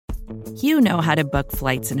You know how to book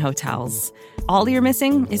flights and hotels. All you're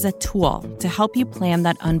missing is a tool to help you plan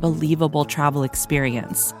that unbelievable travel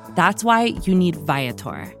experience. That's why you need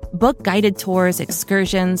Viator. Book guided tours,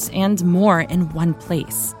 excursions, and more in one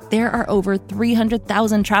place. There are over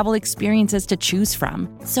 300,000 travel experiences to choose from,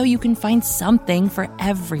 so you can find something for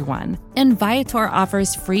everyone. And Viator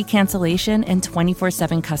offers free cancellation and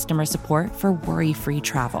 24/7 customer support for worry-free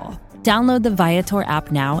travel. Download the Viator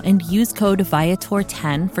app now and use code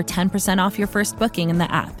Viator10 for 10% off your first booking in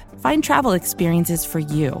the app. Find travel experiences for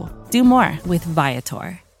you. Do more with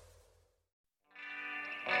Viator.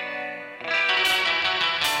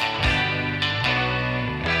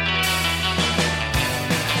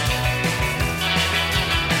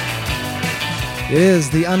 It is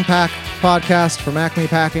the Unpack podcast from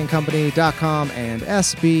AcmePackingCompany.com and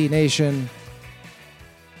SB Nation.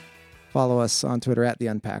 Follow us on Twitter at the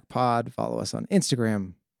Unpack Pod. Follow us on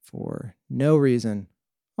Instagram for no reason.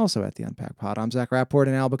 Also at the Unpack Pod. I'm Zach Rapport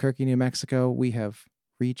in Albuquerque, New Mexico. We have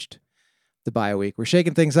reached the bye week. We're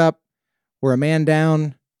shaking things up. We're a man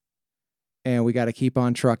down, and we got to keep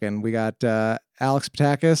on trucking. We got Alex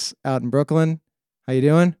Patakis out in Brooklyn. How you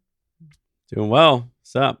doing? Doing well.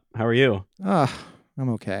 What's up? How are you? I'm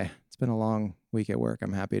okay. It's been a long week at work.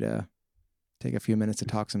 I'm happy to take a few minutes to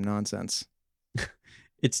talk some nonsense.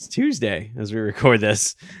 It's Tuesday as we record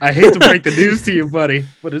this. I hate to break the news to you, buddy,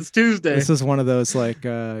 but it's Tuesday. This is one of those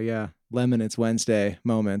lemon, it's Wednesday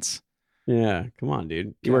moments. Yeah, come on,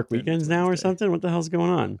 dude. You work weekends now or something? What the hell's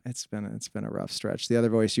going on? It's been a rough stretch. The other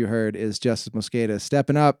voice you heard is Justice Mosqueda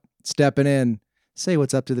stepping up, stepping in. Say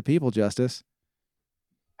what's up to the people, Justice.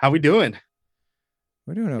 How we doing?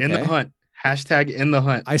 We're doing okay. In the hunt. Hashtag in the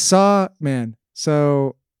hunt. I saw, man.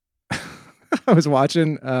 So I was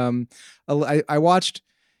watching. I watched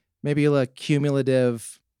maybe a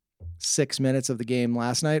cumulative 6 minutes of the game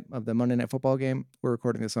last night, of the Monday Night Football game. We're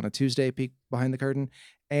recording this on a Tuesday, peek behind the curtain.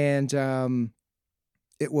 And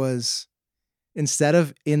it was, instead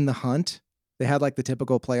of in the hunt, they had like the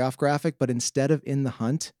typical playoff graphic, but instead of in the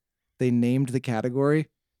hunt, they named the category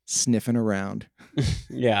sniffing around.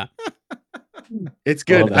 Yeah. It's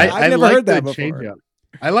good. I never like heard that the before. Change-up.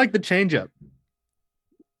 I like the change-up.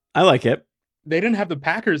 I like it. They didn't have the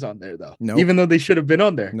Packers on there, though. Nope. Even though they should have been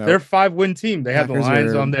on there. Nope. They're a 5-win team. They have the Packers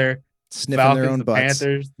Lions are on there. Sniffing Falcons, their own the butts.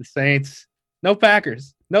 Panthers, the Saints. No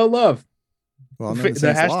Packers. No love. Well, The Saints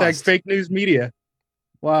hashtag lost. fake news media.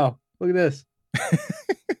 Wow. Look at this.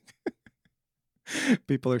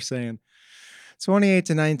 People are saying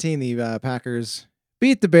 28-19, the Packers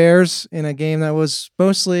beat the Bears in a game that was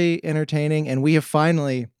mostly entertaining, and we have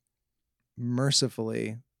finally,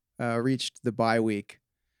 mercifully, reached the bye week.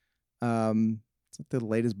 It's like the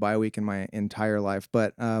latest bye week in my entire life,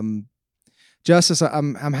 but Justice,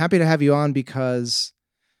 I'm happy to have you on because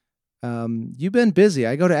you've been busy.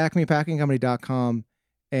 I go to AcmePackingCompany.com,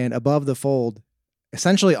 and above the fold,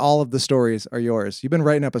 essentially all of the stories are yours. You've been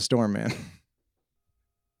writing up a storm, man.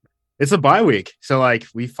 It's a bye week. So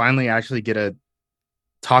we finally actually get to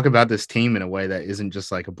talk about this team in a way that isn't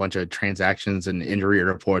just like a bunch of transactions and injury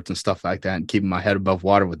reports and stuff like that, and keeping my head above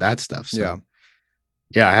water with that stuff. So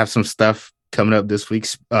yeah, I have some stuff coming up this week.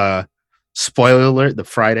 Spoiler alert, the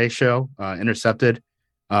Friday show, Intercepted.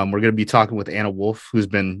 We're going to be talking with Anna Wolf, who's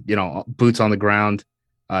been, boots on the ground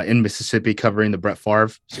in Mississippi covering the Brett Favre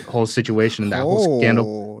whole situation and that whole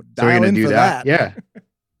scandal. So we're going to do that. Yeah.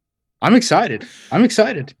 I'm excited.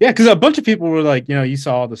 Yeah, because a bunch of people were like, you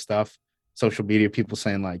saw all the stuff, social media, people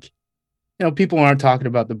saying people aren't talking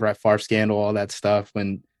about the Brett Favre scandal, all that stuff.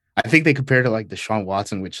 When I think they compared it to Deshaun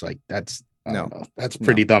Watson, which that's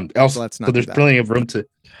pretty dumb. Also, so there's plenty of room to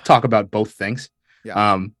talk about both things.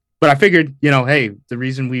 Yeah. But I figured, hey, the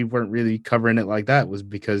reason we weren't really covering it like that was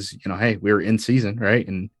because, hey, we were in season, right?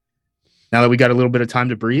 And now that we got a little bit of time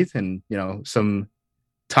to breathe and, some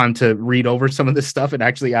time to read over some of this stuff and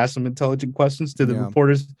actually ask some intelligent questions to the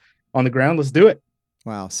reporters on the ground, let's do it.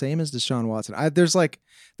 Wow. Same as Deshaun Watson. There's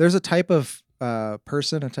a type of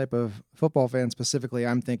person, a type of football fan specifically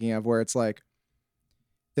I'm thinking of where it's like,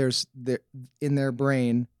 in their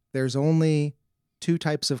brain, there's only two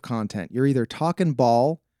types of content. You're either talking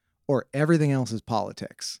ball or everything else is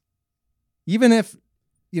politics. Even if,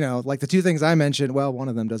 the two things I mentioned, well, one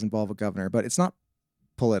of them does involve a governor, but it's not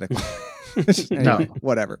political. Anyway,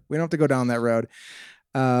 whatever. We don't have to go down that road.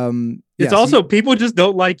 It's also people just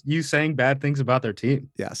don't like you saying bad things about their team.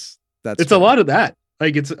 Yes. It's true. A lot of that. I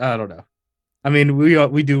don't know. I mean,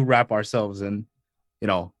 we do wrap ourselves in,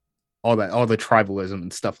 all the tribalism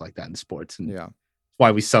and stuff like that in sports. And yeah,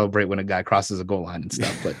 why we celebrate when a guy crosses a goal line and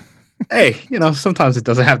stuff. But hey, sometimes it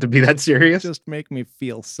doesn't have to be that serious. Just make me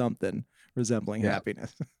feel something resembling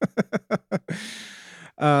happiness.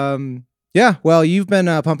 Yeah, well, you've been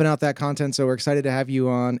pumping out that content, so we're excited to have you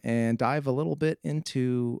on and dive a little bit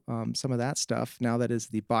into some of that stuff. Now that is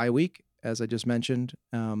the bye week, as I just mentioned.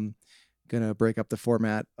 Gonna break up the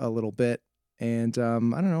format a little bit, and I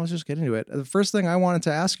don't know. Let's just get into it. The first thing I wanted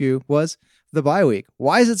to ask you was the bye week.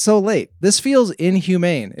 Why is it so late? This feels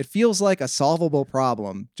inhumane. It feels like a solvable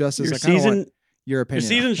problem. Just as Your I kind of season, want your opinion. your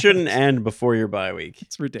season on shouldn't it. end before your bye week.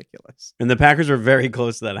 It's ridiculous. And the Packers are very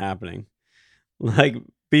close to that happening. Like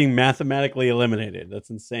being mathematically eliminated. That's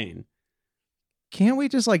insane. Can't we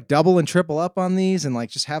just like double and triple up on these and like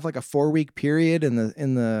just have like a 4-week period in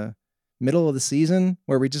the middle of the season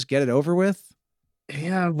where we just get it over with?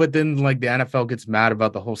 Yeah, but then like the NFL gets mad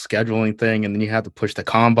about the whole scheduling thing, and then you have to push the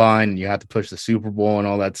combine, and you have to push the Super Bowl and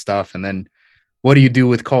all that stuff. And then what do you do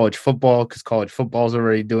with college football? Because college football is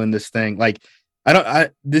already doing this thing. Like,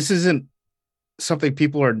 this isn't something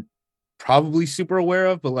people are probably super aware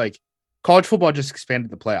of, but like college football just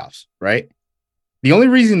expanded the playoffs, right? The only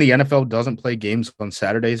reason the NFL doesn't play games on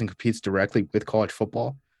Saturdays and competes directly with college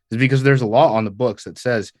football is because there's a law on the books that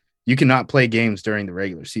says you cannot play games during the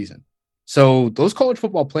regular season. So those college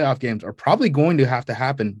football playoff games are probably going to have to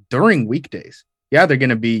happen during weekdays. Yeah, they're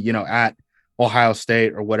going to be, at Ohio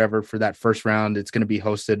State or whatever for that first round. It's going to be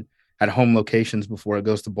hosted at home locations before it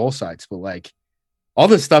goes to bowl sites. But like all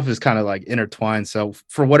this stuff is kind of like intertwined. So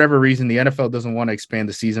for whatever reason, the NFL doesn't want to expand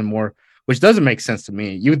the season more, which doesn't make sense to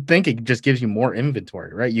me. You would think it just gives you more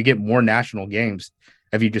inventory, right? You get more national games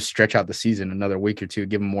if you just stretch out the season another week or two,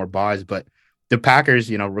 give them more buys. But the Packers,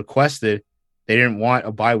 requested, they didn't want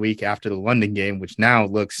a bye week after the London game, which now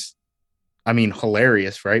looks,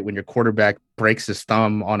 hilarious, right? When your quarterback breaks his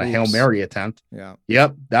thumb on a Hail Mary attempt. Yeah.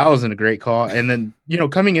 Yep. That wasn't a great call. And then,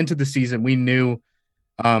 coming into the season, we knew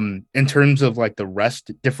in terms of like the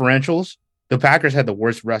rest differentials, the Packers had the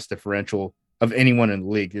worst rest differential of anyone in the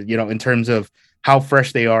league, in terms of how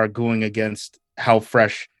fresh they are going against how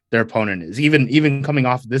fresh their opponent is. Even coming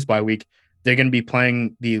off of this bye week, they're going to be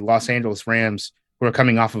playing the Los Angeles Rams, who are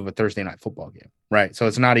coming off of a Thursday night football game, right? So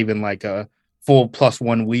it's not even like a full plus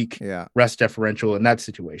 1 week rest differential in that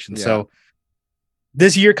situation. Yeah. So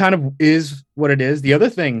this year kind of is what it is. The other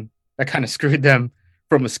thing that kind of screwed them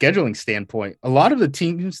from a scheduling standpoint, a lot of the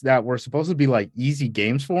teams that were supposed to be like easy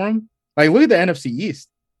games for them, like look at the NFC East.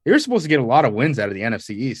 They were supposed to get a lot of wins out of the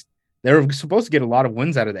NFC East. They were supposed to get a lot of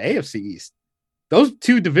wins out of the AFC East. Those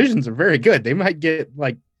two divisions are very good. They might get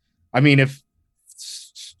like,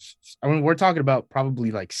 we're talking about probably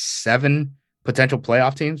like 7 potential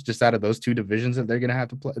playoff teams just out of those two divisions that they're going to have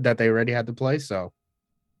to play, that they already had to play. So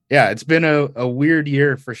yeah, it's been a weird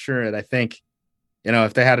year for sure. And I think,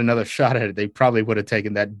 if they had another shot at it, they probably would have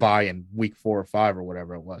taken that bye in week 4 or 5 or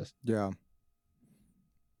whatever it was. Yeah.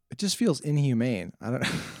 It just feels inhumane. I don't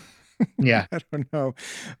Yeah. I don't know.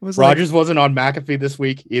 It was Rodgers wasn't on McAfee this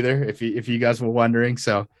week either, if you guys were wondering.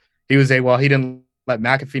 So he was he didn't let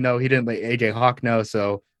McAfee know. He didn't let AJ Hawk know.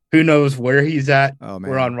 So who knows where he's at? Oh,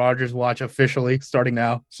 man. We're on Rodgers watch officially starting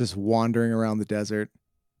now. It's just wandering around the desert.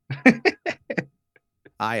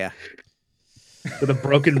 Yeah. With a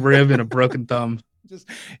broken rib and a broken thumb.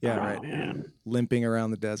 Right. Man. Limping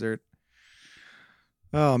around the desert.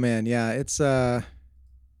 Oh man, yeah, it's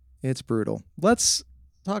brutal. Let's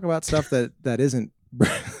talk about stuff that isn't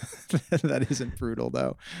that isn't brutal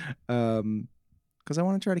though. Because I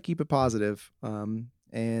want to try to keep it positive.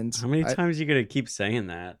 And How many times are you gonna keep saying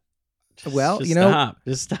that?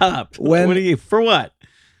 Just stop. When for what?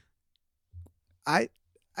 I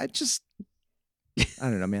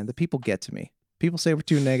don't know, man. The people get to me. People say we're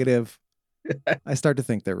too negative. I start to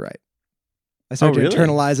think they're right. I start to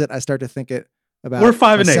internalize it. I start to think it about We're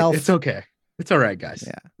 5 and 8. myself. It's okay. It's all right, guys.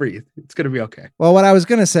 Yeah. Breathe. It's going to be okay. Well, what I was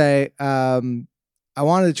going to say, I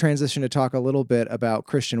wanted to transition to talk a little bit about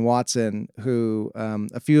Christian Watson, who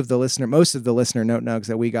most of the listener note nugs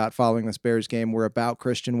that we got following this Bears game were about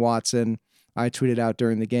Christian Watson. I tweeted out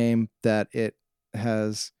during the game that it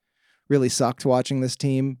has really sucked watching this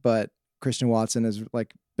team, but Christian Watson has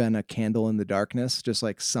like been a candle in the darkness, just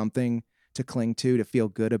like something to cling to feel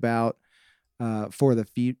good about for the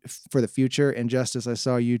future. And just as I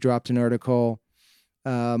saw you dropped an article,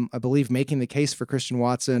 I believe making the case for Christian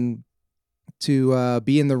Watson to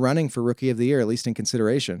be in the running for Rookie of the Year, at least in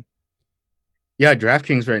consideration. Yeah,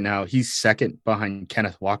 DraftKings right now, he's second behind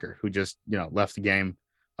Kenneth Walker, who just left the game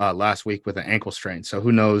last week with an ankle strain. So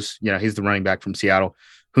who knows? He's the running back from Seattle.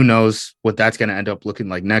 Who knows what that's going to end up looking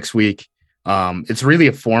like next week? It's really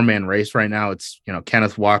a 4-man race right now. It's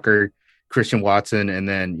Kenneth Walker, Christian Watson, and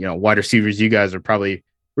then wide receivers you guys are probably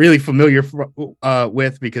really familiar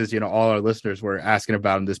with because all our listeners were asking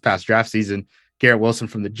about him this past draft season. Garrett Wilson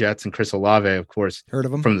from the Jets and Chris Olave, of course, Heard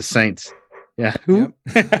of him from the Saints. Yeah. Who?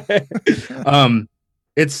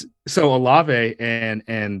 It's so Olave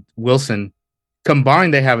and Wilson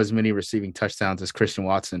combined, they have as many receiving touchdowns as Christian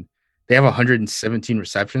Watson. They have 117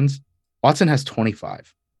 receptions. Watson has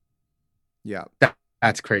 25. Yeah.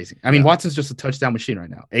 That's crazy. I mean, Watson's just a touchdown machine right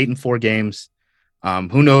now. 8 in 4 games.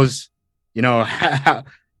 Who knows,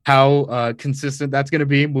 how consistent that's going to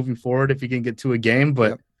be moving forward if he can get to a game.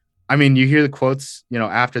 But I mean, you hear the quotes,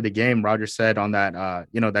 after the game, Rodgers said on that,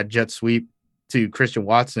 that jet sweep to Christian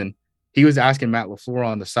Watson, he was asking Matt LaFleur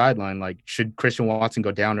on the sideline, like, should Christian Watson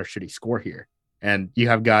go down or should he score here? And you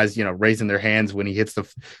have guys, raising their hands when he hits the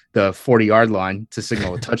 40-yard line to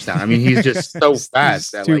signal a touchdown. I mean, he's just so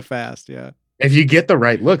fast. He's too fast. Yeah. If you get the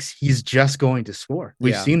right looks, he's just going to score.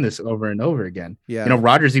 We've seen this over and over again. Yeah.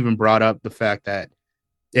 Rodgers even brought up the fact that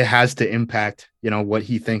it has to impact, what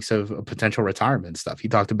he thinks of a potential retirement stuff. He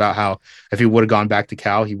talked about how if he would have gone back to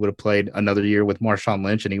Cal, he would have played another year with Marshawn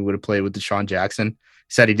Lynch and he would have played with Deshaun Jackson. He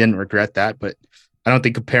said he didn't regret that, but I don't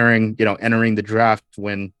think comparing, entering the draft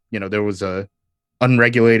when, there was a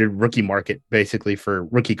unregulated rookie market basically for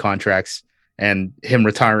rookie contracts and him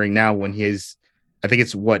retiring now when he is, I think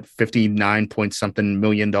it's 59 point something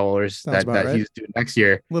million dollars that right. He's doing next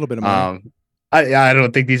year. A little bit of money. I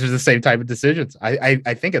don't think these are the same type of decisions. I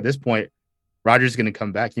think at this point, Rodgers is going to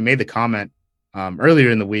come back. He made the comment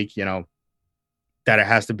earlier in the week, that it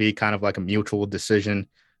has to be kind of like a mutual decision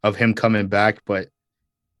of him coming back. But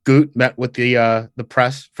Goot met with the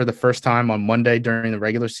press for the first time on Monday during the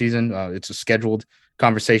regular season. It's a scheduled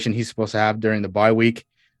conversation he's supposed to have during the bye week.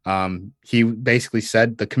 He basically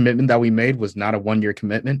said the commitment that we made was not a 1-year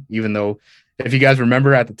commitment, even though if you guys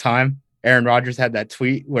remember at the time, Aaron Rodgers had that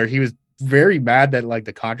tweet where he was very mad that like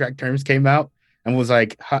the contract terms came out and was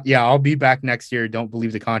like, yeah, I'll be back next year. Don't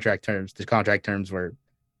believe the contract terms. The contract terms were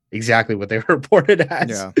exactly what they were reported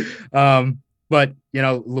as. Yeah. But,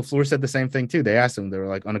 LaFleur said the same thing too. They asked him, they were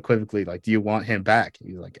like unequivocally, like, do you want him back?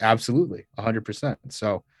 He's like, absolutely, 100%.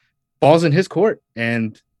 So ball's in his court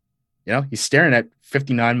and, he's staring at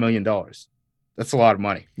 $59 million. That's a lot of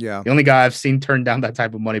money. Yeah. The only guy I've seen turn down that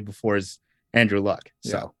type of money before is Andrew Luck.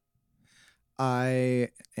 So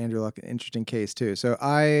Andrew Luck, an interesting case too. So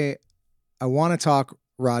I want to talk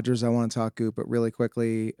Rodgers. I want to talk Goop, but really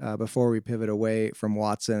quickly before we pivot away from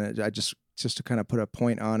Watson, I just to kind of put a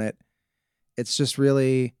point on it. It's just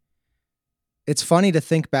really, it's funny to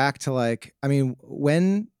think back to like, I mean,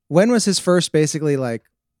 when was his first basically like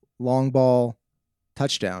long ball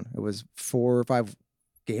touchdown? It was 4 or 5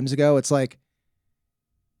 games ago. It's like,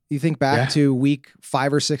 you think back to week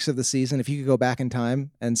 5 or 6 of the season, if you could go back in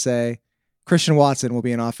time and say, Christian Watson will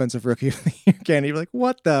be an offensive rookie of the year again, you'd be like,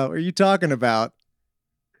 what the are you talking about?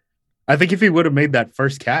 I think if he would have made that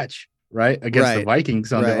first catch, right, against the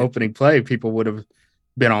Vikings on the opening play, people would have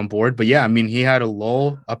been on board. But yeah, I mean, he had a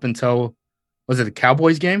lull up until, was it the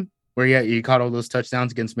Cowboys game where he caught all those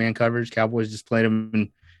touchdowns against man coverage? Cowboys just played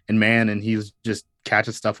him in man and he was just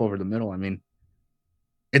catching stuff over the middle. I mean,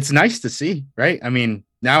 it's nice to see, right? I mean,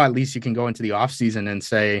 now at least you can go into the offseason and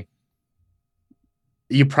say,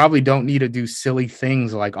 you probably don't need to do silly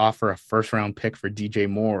things like offer a 1st-round pick for DJ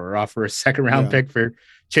Moore or offer a 2nd-round pick for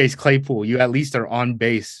Chase Claypool. You at least are on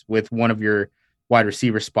base with one of your wide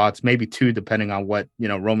receiver spots, maybe 2, depending on what,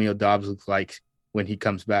 Romeo Doubs looks like when he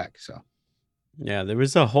comes back. So, yeah, there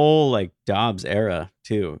was a whole like Dobbs era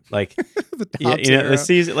too. Like, the the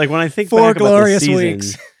season, like when I think 4 back glorious about the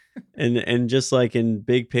season, weeks. and just like in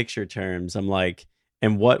big picture terms, I'm like,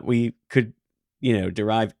 and what we could,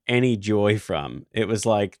 derive any joy from. It was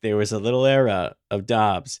like there was a little era of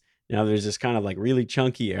Dobbs. Now there's this kind of like really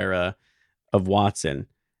chunky era of Watson.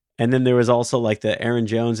 And then there was also like the Aaron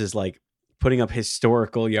Jones is like putting up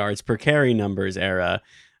historical yards per carry numbers era,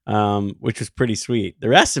 which was pretty sweet. The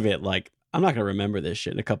rest of it, like, I'm not going to remember this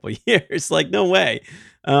shit in a couple of years. Like, no way.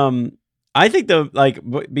 I think though, like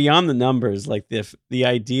beyond the numbers, like the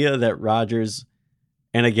idea that Rodgers,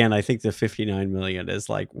 and again, I think the 59 million is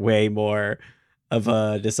like way more of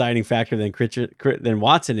a deciding factor than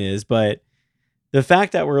Watson is, but the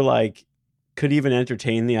fact that we're like could even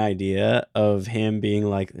entertain the idea of him being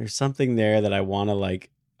like, there's something there that I want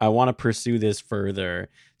to pursue this further,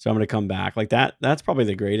 so I'm going to come back. Like that's probably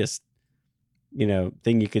the greatest,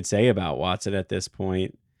 thing you could say about Watson at this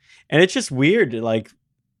point. And it's just weird, like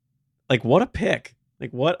what a pick,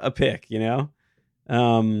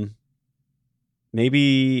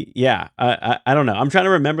 maybe, yeah. I don't know. I'm trying to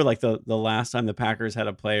remember like the last time the Packers had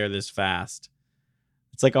a player this fast.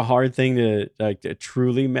 It's like a hard thing to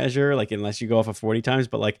truly measure, like unless you go off of 40 times.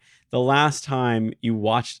 But like the last time you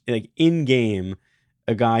watched like in game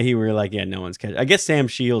a guy who were like, yeah, no one's catching. I guess Sam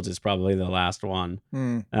Shields is probably the last one.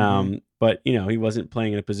 Mm-hmm. But you know, he wasn't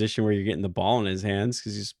playing in a position where you're getting the ball in his hands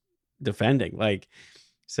because he's defending. Like,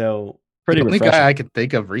 so pretty The only refreshing. guy I could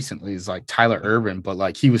think of recently is like Tyler Irvin, but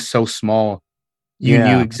like he was so small, you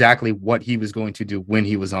knew exactly what he was going to do when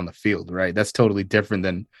he was on the field, right? That's totally different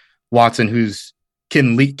than Watson, who's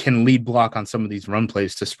can lead block on some of these run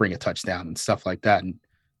plays to spring a touchdown and stuff like that. And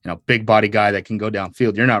big body guy that can go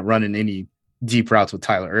downfield. You're not running any deep routes with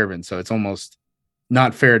Tyler Irvin, so it's almost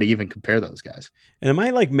not fair to even compare those guys. And am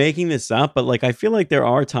I like making this up? But like, I feel like there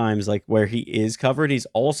are times like where he is covered. He's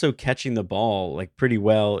also catching the ball like pretty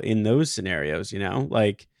well in those scenarios,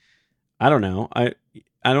 like, I don't know. I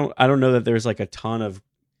don't know that there's like a ton of,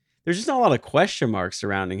 there's just not a lot of question marks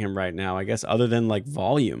surrounding him right now, I guess, other than like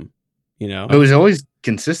volume, It was always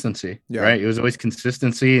consistency, right? It was always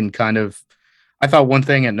consistency and kind of, I thought one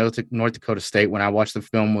thing at North Dakota State when I watched the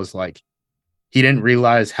film was like, he didn't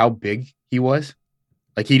realize how big he was.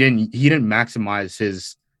 Like he didn't maximize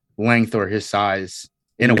his length or his size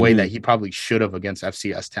in a way that he probably should have against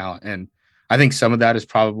FCS talent. And I think some of that is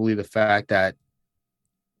probably the fact that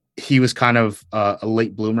he was kind of a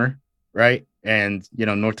late bloomer, right? And,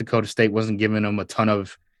 North Dakota State wasn't giving him a ton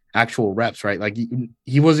of actual reps, right? Like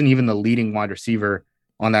he wasn't even the leading wide receiver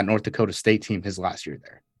on that North Dakota State team his last year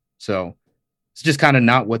there. So it's just kind of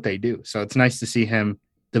not what they do. So it's nice to see him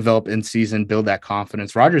develop in season, build that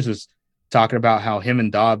confidence. Rodgers was talking about how him and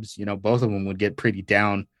Dobbs, both of them would get pretty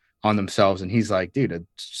down on themselves. And he's like, dude, a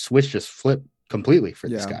switch just flipped completely for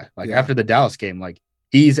this guy. Like after the Dallas game, like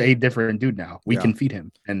he's a different dude now. We can feed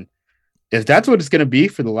him. And if that's what it's going to be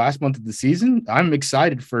for the last month of the season, I'm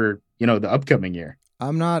excited for, the upcoming year.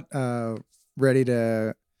 I'm not ready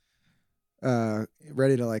to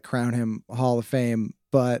like crown him Hall of Fame,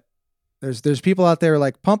 but there's people out there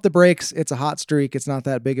like pump the brakes. It's a hot streak. It's not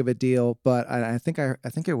that big of a deal. But I think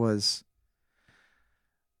it was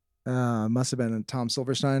must have been Tom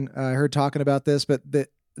Silverstein. I heard talking about this, but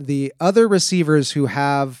the other receivers who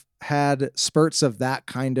have had spurts of that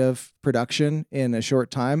kind of production in a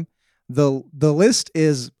short time, the list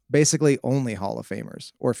is basically only Hall of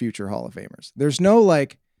Famers or future Hall of Famers. There's no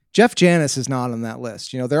like Jeff Janis is not on that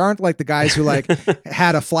list. There aren't like the guys who like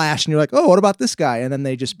had a flash and you're like, oh, what about this guy? And then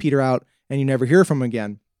they just peter out and you never hear from them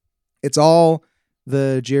again. It's all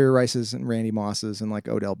the Jerry Rices and Randy Mosses and like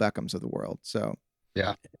Odell Beckhams of the world. So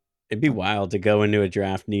yeah, it'd be wild to go into a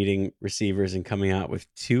draft needing receivers and coming out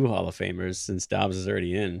with 2 Hall of Famers since Dobbs is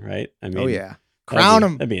already in, right? I mean, oh yeah, crown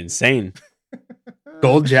them. That'd be insane.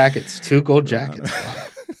 Gold jackets, 2 gold jackets.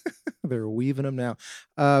 They're weaving them now.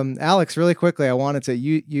 Alex, really quickly, I wanted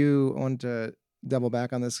to double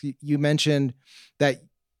back on this. You mentioned that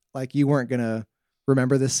like you weren't gonna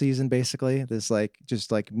remember this season, basically this like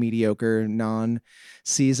just like mediocre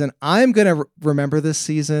non-season. I'm gonna remember this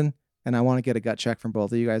season, and I want to get a gut check from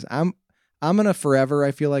both of you guys. I'm gonna forever,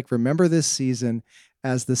 I feel like, remember this season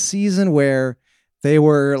as the season where they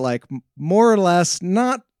were like more or less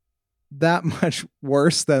not that much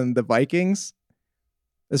worse than the Vikings,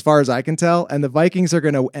 as far as I can tell. And the Vikings are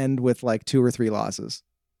going to end with like 2 or 3 losses.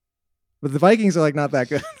 But the Vikings are like not that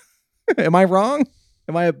good. Am I wrong?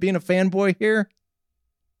 Am I being a fanboy here?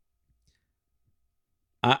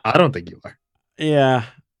 I don't think you are. Yeah.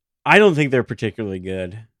 I don't think they're particularly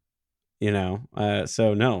good,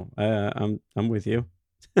 so no, I'm with you.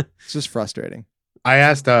 It's just frustrating. I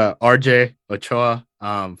asked RJ Ochoa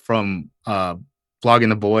from Blogging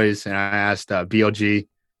the Boys, and I asked BLG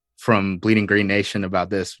from Bleeding Green Nation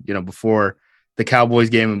about this, before the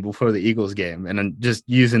Cowboys game and before the Eagles game, and I'm just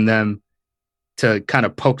using them to kind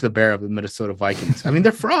of poke the bear of the Minnesota Vikings. I mean,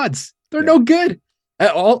 they're frauds. They're no good.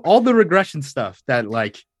 All the regression stuff that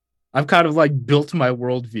like I've kind of like built my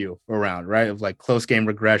worldview around, right? Of like close game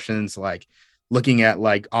regressions, like looking at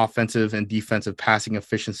like offensive and defensive passing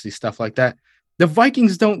efficiency, stuff like that. The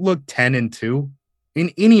Vikings don't look 10-2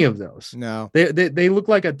 in any of those. No, they look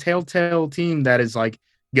like a telltale team that is like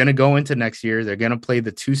going to go into next year. They're going to play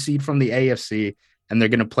the 2 seed from the AFC, and they're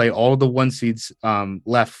going to play all the 1 seeds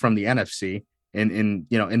left from the NFC in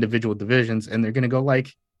individual divisions, and they're going to go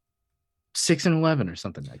like 6-11 or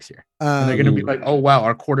something next year. And they're going to be like, oh wow,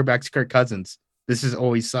 our quarterback's Kirk Cousins. This has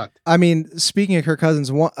always sucked. I mean, speaking of Kirk Cousins,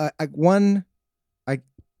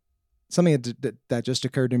 something that just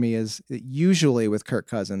occurred to me is that usually with Kirk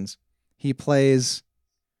Cousins, he plays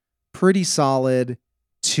pretty solid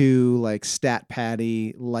to like stat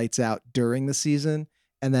patty lights out during the season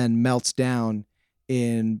and then melts down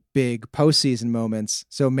in big postseason moments.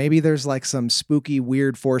 So maybe there's like some spooky,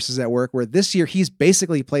 weird forces at work where this year he's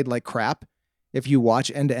basically played like crap. If you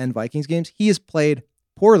watch end-to-end Vikings games, he has played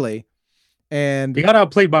poorly. And he got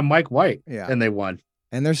outplayed by Mike White, yeah, and they won.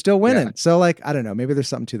 and they're still winning. Yeah. So like, I don't know, maybe there's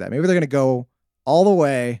something to that. Maybe they're going to go all the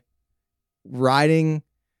way riding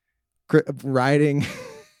Kirk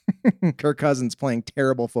Cousins playing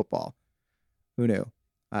terrible football. Who knew?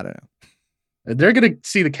 I don't know. They're going to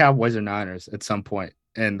see the Cowboys or Niners at some point,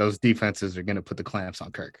 and those defenses are going to put the clamps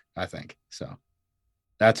on Kirk, I think. So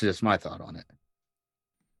that's just my thought on it.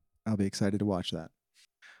 I'll be excited to watch that.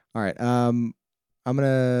 All right. I'm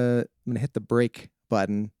gonna hit the break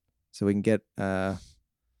button so we can get a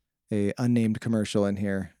unnamed commercial in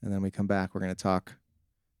here, and then we come back. We're gonna talk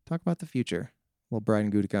about the future. A little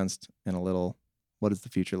Brian Gutekunst and a little what does the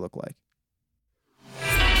future look like.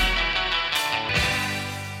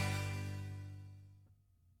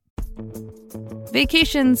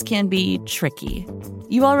 Vacations can be tricky.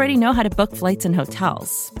 You already know how to book flights and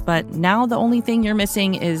hotels, but now the only thing you're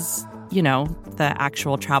missing is, the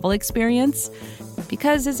actual travel experience.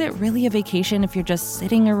 Because is it really a vacation if you're just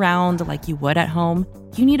sitting around like you would at home?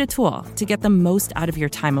 You need a tool to get the most out of your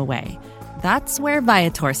time away. That's where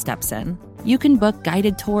Viator steps in. You can book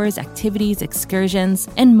guided tours, activities, excursions,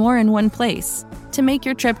 and more in one place to make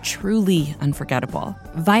your trip truly unforgettable.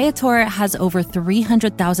 Viator has over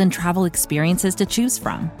 300,000 travel experiences to choose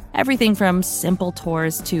from. Everything from simple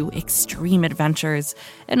tours to extreme adventures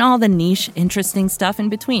and all the niche, interesting stuff in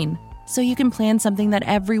between. So you can plan something that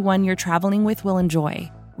everyone you're traveling with will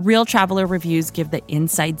enjoy. Real traveler reviews give the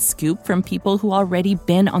inside scoop from people who already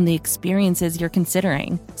been on the experiences you're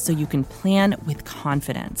considering, so you can plan with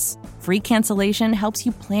confidence. Free cancellation helps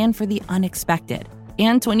you plan for the unexpected.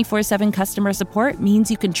 And 24/7 customer support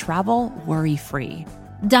means you can travel worry-free.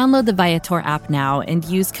 Download the Viator app now and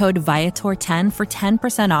use code Viator10 for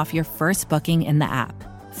 10% off your first booking in the app.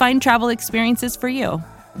 Find travel experiences for you.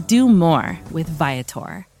 Do more with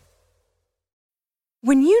Viator.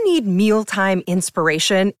 When you need mealtime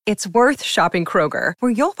inspiration, it's worth shopping Kroger,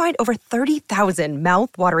 where you'll find over 30,000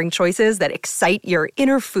 mouth-watering choices that excite your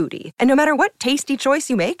inner foodie. And no matter what tasty choice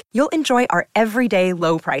you make, you'll enjoy our everyday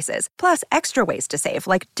low prices, plus extra ways to save,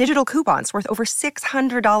 like digital coupons worth over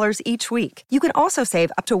 $600 each week. You can also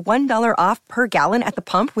save up to $1 off per gallon at the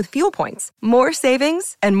pump with fuel points. More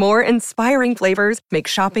savings and more inspiring flavors make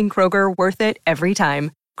shopping Kroger worth it every time.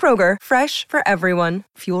 Kroger, fresh for everyone.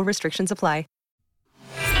 Fuel restrictions apply.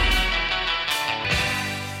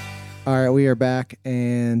 All right, we are back.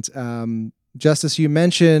 And Justice, you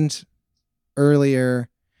mentioned earlier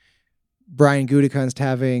Brian Gutekunst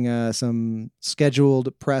having some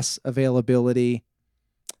scheduled press availability.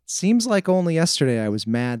 Seems like only yesterday I was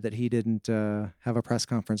mad that he didn't have a press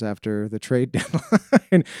conference after the trade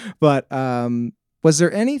deadline. But was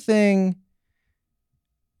there anything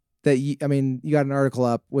that you got an article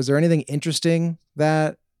up. Was there anything interesting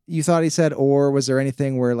that you thought he said, or was there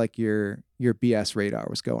anything where like your BS radar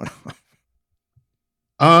was going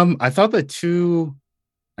on? I thought the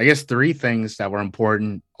three things that were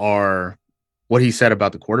important are what he said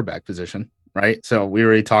about the quarterback position, right? So we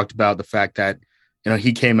already talked about the fact that,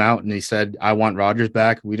 he came out and he said, I want Rodgers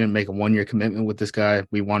back. We didn't make a 1-year commitment with this guy.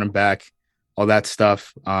 We want him back, all that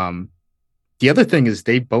stuff. The other thing is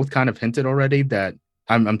they both kind of hinted already that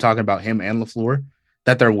I'm talking about him and LaFleur,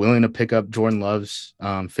 that they're willing to pick up Jordan Love's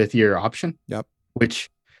 5th-year option. Yep.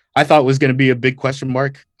 Which I thought was going to be a big question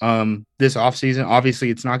mark this offseason.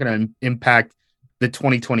 Obviously, it's not going to impact the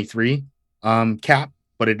 2023 cap,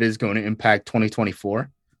 but it is going to impact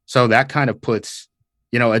 2024. So that kind of puts,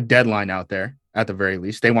 a deadline out there at the very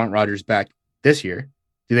least. They want Rodgers back this year.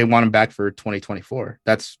 Do they want him back for 2024?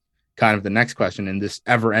 That's kind of the next question in this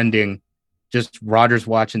ever-ending just Rodgers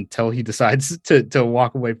watch until he decides to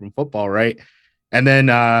walk away from football, right? And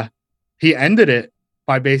then he ended it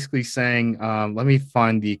by basically saying, let me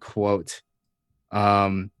find the quote.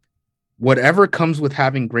 Whatever comes with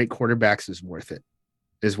having great quarterbacks is worth it,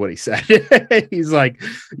 is what he said. He's like,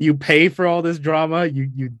 you pay for all this drama,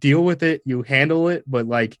 you deal with it, you handle it. But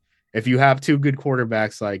like, if you have 2 good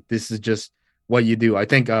quarterbacks, like this is just what you do. I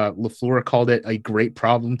think LaFleur called it a great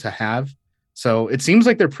problem to have. So it seems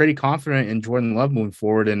like they're pretty confident in Jordan Love moving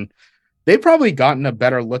forward. And they've probably gotten a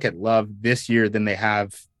better look at Love this year than they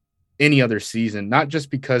have any other season, not just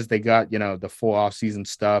because they got, the full offseason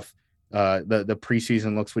stuff, the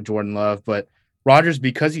preseason looks with Jordan Love, but Rodgers,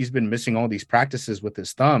 because he's been missing all these practices with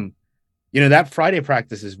his thumb, that Friday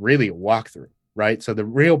practice is really a walkthrough, right? So the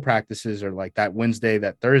real practices are like that Wednesday,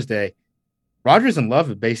 that Thursday. Rodgers and Love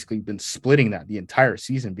have basically been splitting that the entire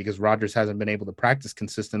season because Rodgers hasn't been able to practice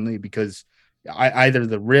consistently because either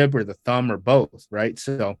the rib or the thumb or both, right?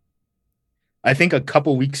 So I think a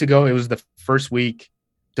couple weeks ago, it was the first week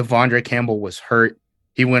Devondre Campbell was hurt.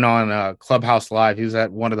 He went on Clubhouse Live. He was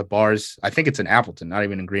at one of the bars. I think it's in Appleton, not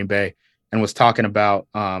even in Green Bay, and was talking about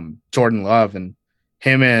Jordan Love. And,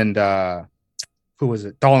 him and who was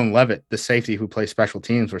it? Dolan Levitt, the safety who plays special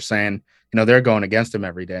teams, were saying, they're going against him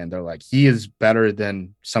every day. And they're like, he is better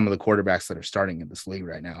than some of the quarterbacks that are starting in this league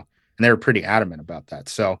right now. And they were pretty adamant about that.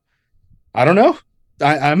 So I don't know.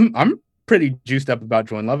 I'm pretty juiced up about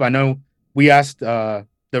Jordan Love. I know we asked the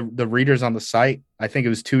readers on the site, I think it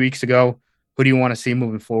was 2 weeks ago, who do you want to see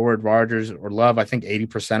moving forward, Rodgers or Love? I think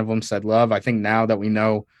 80% of them said Love. I think now that we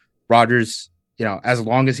know Rodgers, as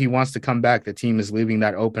long as he wants to come back, the team is leaving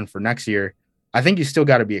that open for next year. I think you still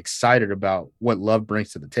got to be excited about what Love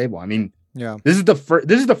brings to the table. I mean, yeah, this is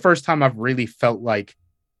the first time I've really felt like,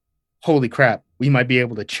 holy crap, we might be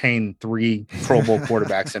able to chain 3 Pro Bowl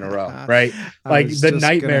quarterbacks in a row, right? Like the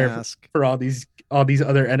nightmare for all these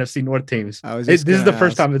other NFC North teams. This is the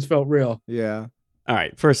first time it's felt real. Yeah. All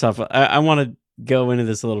right. First off, I want to go into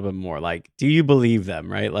this a little bit more. Like, do you believe them,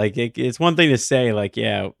 right? Like, it's one thing to say, like,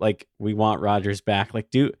 yeah, like we want Rodgers back. Like,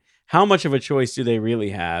 how much of a choice do they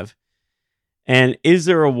really have? And is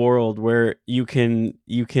there a world where you can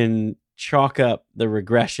chalk up the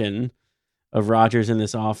regression of Rodgers in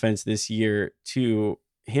this offense this year to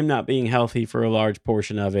him not being healthy for a large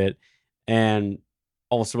portion of it, and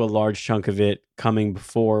also a large chunk of it coming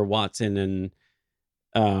before Watson and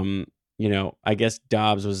I guess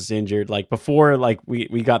Dobbs was injured, like before, like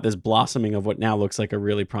we got this blossoming of what now looks like a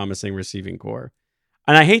really promising receiving core.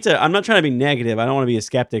 And I'm not trying to be negative. I don't want to be a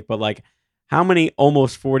skeptic, but like how many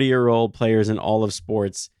almost 40-year-old players in all of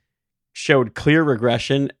sports showed clear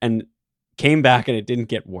regression and came back and it didn't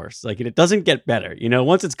get worse. Like it doesn't get better.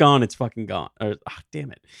 Once it's gone, it's fucking gone. Or,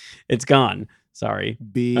 damn it. It's gone. Sorry.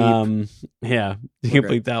 Beep. Yeah. You can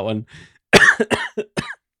bleep that one.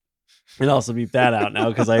 And also beep that out now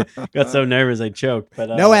because I got so nervous I choked. But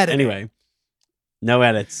no edit. Anyway, no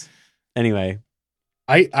edits. Anyway,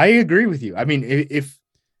 I agree with you. I mean, if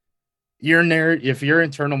your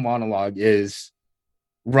internal monologue is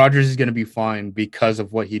Rodgers is going to be fine because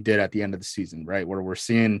of what he did at the end of the season, right? Where we're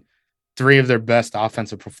seeing 3 of their best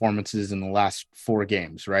offensive performances in the last 4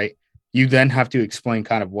 games, right? You then have to explain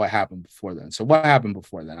kind of what happened before then. So what happened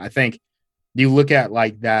before then? I think you look at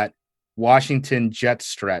like that Washington Jets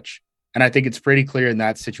stretch, and I think it's pretty clear in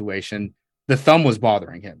that situation, the thumb was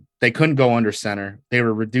bothering him. They couldn't go under center. They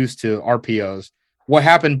were reduced to RPOs. What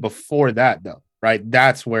happened before that, though, right?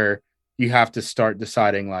 That's where you have to start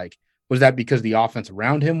deciding, like, was that because the offense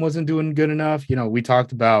around him wasn't doing good enough? We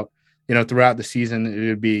talked about, throughout the season, it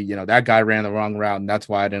would be, that guy ran the wrong route, and that's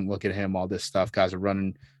why I didn't look at him, all this stuff. Guys are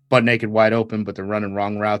running butt naked wide open, but they're running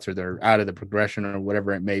wrong routes or they're out of the progression or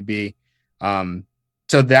whatever it may be.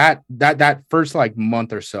 So that first like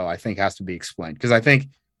month or so, I think has to be explained, because I think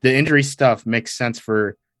the injury stuff makes sense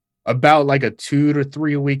for about like a 2 to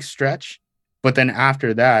 3 week stretch. But then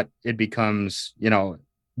after that, it becomes,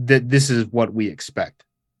 that this is what we expect,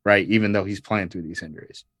 right? Even though he's playing through these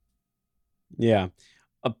injuries. Yeah.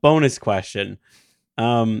 A bonus question.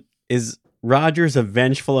 Is Rodgers a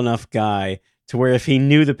vengeful enough guy to where if he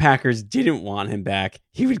knew the Packers didn't want him back,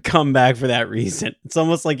 he would come back for that reason? It's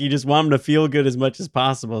almost like you just want him to feel good as much as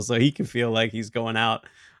possible so he can feel like he's going out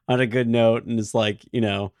on a good note. And it's like, I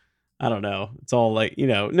don't know. It's all like,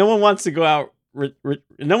 no one wants to go out.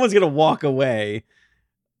 No one's going to walk away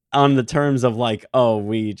on the terms of like, oh,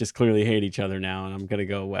 we just clearly hate each other now and I'm going to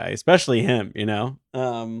go away, especially him,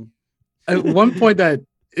 At one point that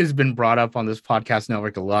has been brought up on this podcast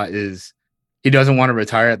network a lot is he doesn't want to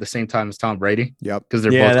retire at the same time as Tom Brady. Yep. Because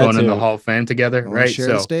they're both going in the Hall of Fame together, right? Share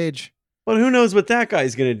the stage. But who knows what that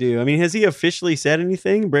guy's going to do? I mean, has he officially said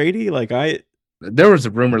anything, Brady? There was a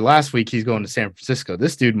rumor last week he's going to San Francisco.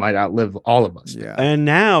 This dude might outlive all of us. Yeah. And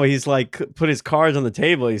now he's like put his cards on the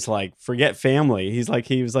table. He's like, forget family. He's like,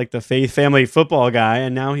 he was like the family football guy,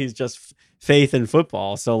 and now he's just faith in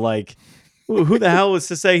football. So like, who the hell was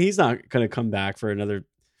to say he's not going to come back for another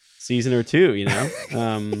season or 2? He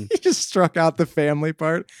just struck out the family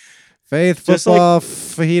part. Faith, football,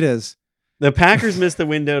 fajitas. The Packers missed the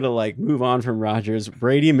window to like move on from Rodgers.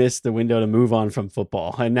 Brady missed the window to move on from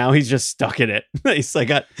football, and now he's just stuck in it. He's like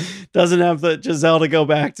doesn't have the Giselle to go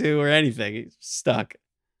back to or anything. He's stuck.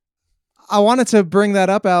 I wanted to bring that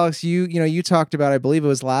up, Alex. You talked about, I believe it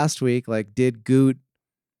was last week, like, did Goot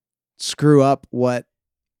screw up what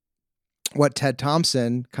Ted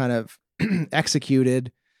Thompson kind of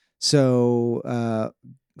executed so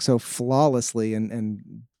flawlessly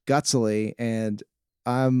and gutsily? And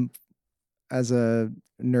I'm, as a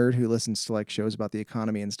nerd who listens to like shows about the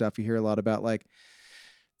economy and stuff, you hear a lot about like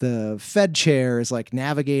the Fed chair is like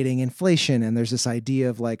navigating inflation. And there's this idea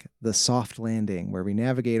of like the soft landing where we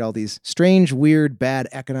navigate all these strange, weird, bad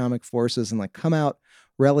economic forces and like come out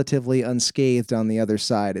relatively unscathed on the other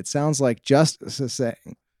side. It sounds like Justice is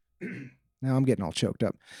saying Now I'm getting all choked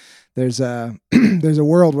up. There's a there's a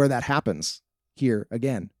world where that happens here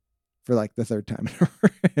again for like the third time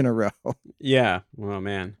in a row. Yeah. Oh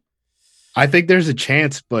man. I think there's a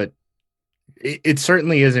chance, but it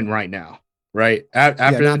certainly isn't right now. Right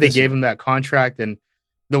after not they this gave year. him that contract and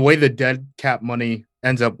the way the dead cap money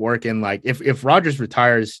ends up working, like if Rodgers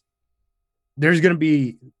retires, there's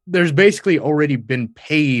basically already been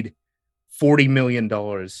paid $40 million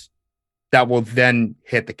that will then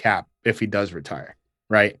hit the cap if he does retire,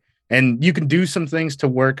 right? And you can do some things to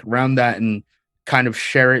work around that and kind of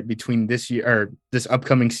share it between this year or this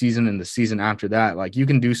upcoming season and the season after that. Like you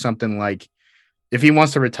can do something like if he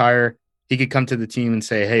wants to retire, he could come to the team and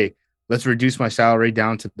say, hey, let's reduce my salary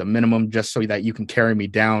down to the minimum just so that you can carry me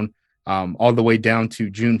down all the way down to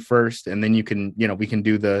June 1st. And then you can, we can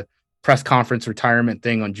do the press conference retirement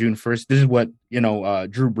thing on June 1st. This is what,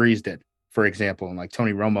 Drew Brees did, for example, and like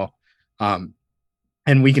Tony Romo.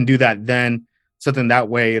 And we can do that then. Something that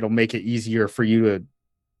way it'll make it easier for you to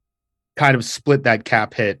kind of split that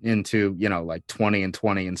cap hit into, like 20 and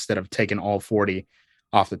 20 instead of taking all 40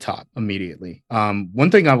 off the top immediately.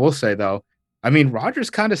 One thing I will say though, I mean,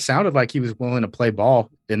 Rodgers kind of sounded like he was willing to play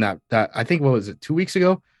ball in that I think, what was it, 2 weeks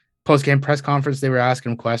ago, post-game press conference, they were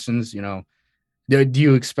asking him questions, do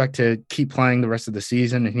you expect to keep playing the rest of the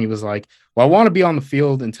season? And he was like, well, I want to be on the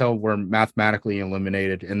field until we're mathematically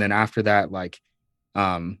eliminated. And then after that, like,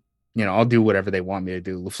 I'll do whatever they want me to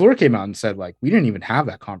do. LaFleur came out and said, like, we didn't even have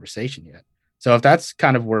that conversation yet. So if that's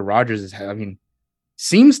kind of where Rodgers is,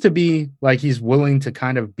 seems to be like he's willing to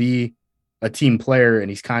kind of be a team player, and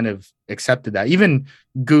he's kind of accepted that. Even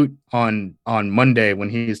Goot on Monday, when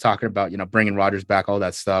he was talking about, bringing Rodgers back, all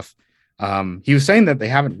that stuff, he was saying that they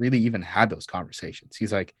haven't really even had those conversations.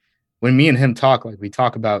 He's like, when me and him talk, like we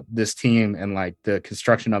talk about this team and like the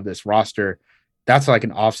construction of this roster, that's like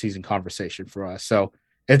an off-season conversation for us. So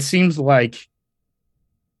it seems like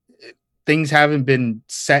things haven't been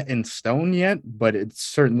set in stone yet, but it's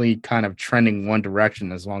certainly kind of trending one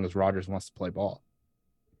direction as long as Rodgers wants to play ball.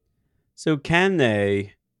 So can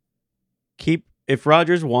they keep, if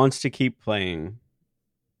Rodgers wants to keep playing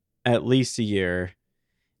at least a year,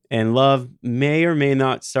 and Love may or may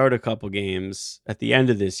not start a couple games at the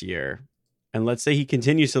end of this year, and let's say he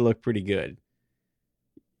continues to look pretty good,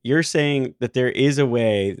 you're saying that there is a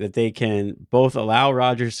way that they can both allow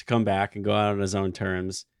Rodgers to come back and go out on his own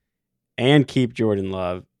terms and keep Jordan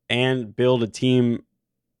Love and build a team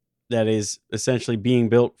that is essentially being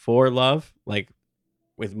built for Love, like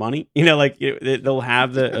with money, they'll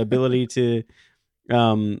have the ability to,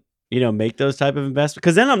 make those type of investments.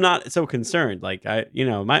 Because then I'm not so concerned. Like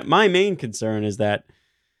my main concern is that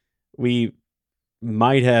we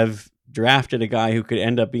might have drafted a guy who could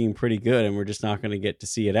end up being pretty good, and we're just not going to get to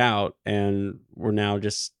see it out. And we're now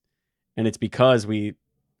and it's because we,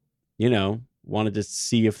 wanted to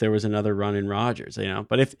see if there was another run in Rodgers,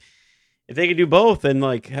 But if they could do both, then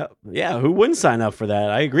who wouldn't sign up for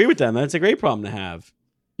that? I agree with them. That's a great problem to have.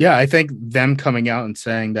 Yeah, I think them coming out and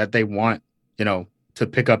saying that they want, to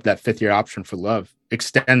pick up that 5th-year option for Love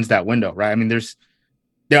extends that window, right? I mean,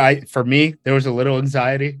 for me, there was a little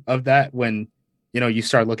anxiety of that when, you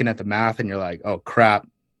start looking at the math and you're like, oh crap,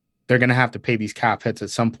 they're going to have to pay these cap hits at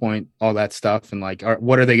some point, all that stuff. And like,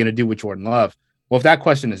 what are they going to do with Jordan Love? Well, if that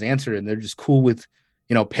question is answered and they're just cool with,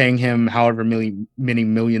 paying him however many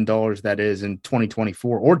million dollars that is in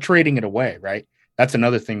 2024 or trading it away, right? That's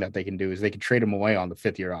another thing that they can do is they can trade him away on the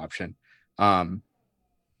 5th-year option. That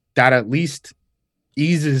at least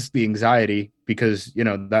eases the anxiety because,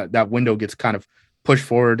 that window gets kind of pushed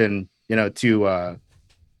forward. And, to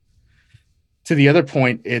the other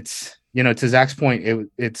point, it's, to Zach's point,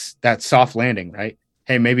 it's that soft landing, right?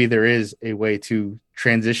 Hey, maybe there is a way to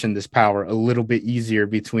transition this power a little bit easier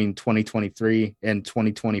between 2023 and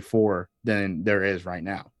 2024 than there is right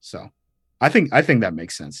now. So I think that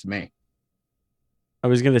makes sense to me. I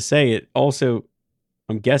was going to say it also,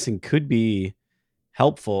 I'm guessing, could be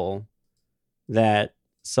helpful that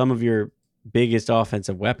some of your biggest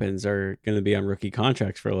offensive weapons are going to be on rookie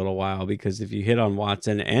contracts for a little while, because if you hit on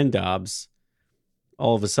Watson and Dobbs,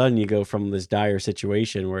 all of a sudden you go from this dire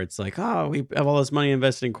situation where it's like, oh, we have all this money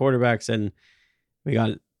invested in quarterbacks and we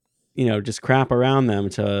got, just crap around them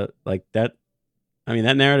to like that. I mean,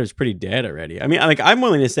 that narrative is pretty dead already. I mean, I'm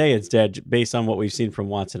willing to say it's dead based on what we've seen from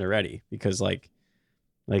Watson already, because like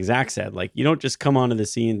Zach said, like you don't just come onto the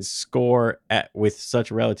scene, score with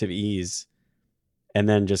such relative ease, and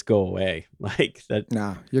then just go away like that.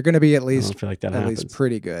 No, you're going to be at least feel like that at happens. least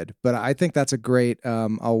pretty good. But I think that's a great.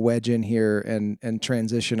 I'll wedge in here and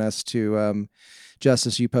transition us to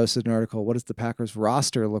Justice. You posted an article. What does the Packers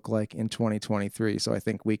roster look like in 2023? So I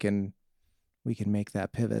think we can we can make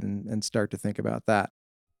that pivot and start to think about that.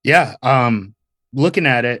 Yeah. Looking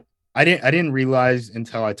at it, I didn't realize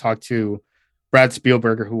until I talked to Brad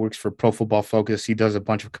Spielberger, who works for Pro Football Focus. He does a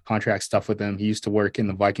bunch of contract stuff with them. He used to work in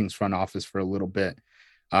the Vikings front office for a little bit.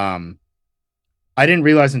 I didn't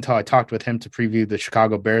realize until I talked with him to preview the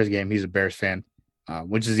Chicago Bears game. He's a Bears fan,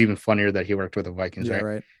 which is even funnier that he worked with the Vikings,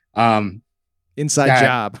 right? Inside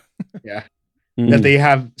job. Yeah. That they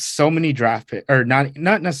have so many draft picks, or not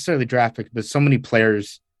necessarily draft picks, but so many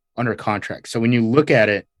players under contract. So when you look at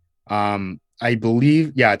it, I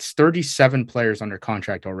believe, it's 37 players under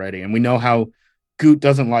contract already. And we know how Goot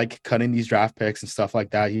doesn't like cutting these draft picks and stuff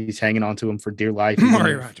like that. He's hanging on to them for dear life.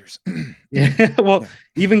 Maury Rodgers.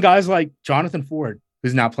 Even guys like Jonathan Ford,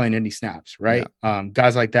 who's not playing any snaps, right? Yeah.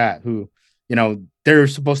 Guys like that who, they're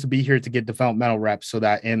supposed to be here to get developmental reps so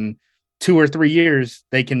that in 2 or 3 years,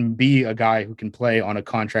 they can be a guy who can play on a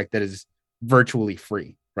contract that is virtually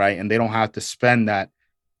free, right? And they don't have to spend that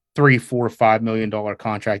 $3, $4, $5 million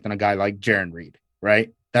contract on a guy like Jarran Reed,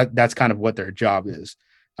 right? That's kind of what their job is.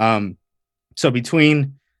 So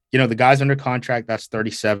between, the guys under contract, that's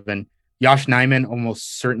 37. Josh Nijman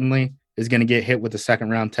almost certainly is going to get hit with a second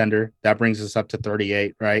round tender. That brings us up to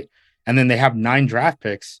 38, right? And then they have 9 draft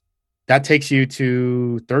picks. That takes you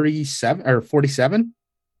to 37 or 47.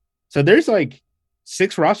 So there's like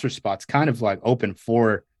 6 roster spots kind of like open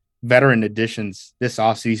for veteran additions this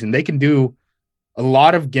offseason. They can do a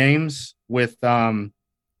lot of games with the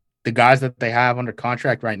guys that they have under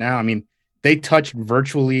contract right now. I mean, they touched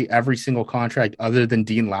virtually every single contract other than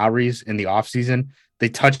Dean Lowry's in the offseason. They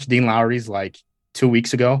touched Dean Lowry's like 2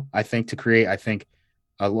 weeks ago, I think, to create, like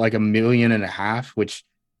 $1.5 million, which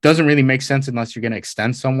doesn't really make sense unless you're going to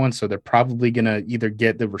extend someone. So they're probably going to either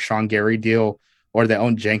get the Rashawn Gary deal or their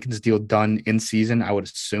own Jenkins deal done in season. I would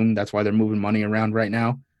assume that's why they're moving money around right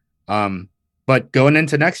now. But going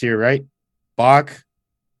into next year, right? Bach,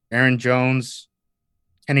 Aaron Jones,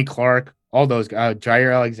 Kenny Clark, all those guys,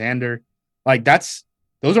 Jair Alexander, like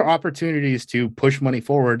those are opportunities to push money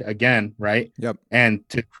forward again, right? Yep. And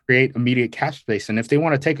to create immediate cap space. And if they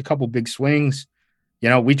want to take a couple big swings,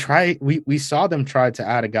 we saw them try to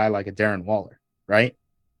add a guy like a Darren Waller, right?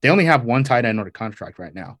 They only have 1 tight end under contract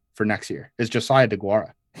right now for next year. It's Josiah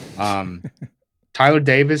DeGuara. Tyler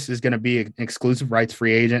Davis is going to be an exclusive rights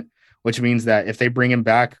free agent, which means that if they bring him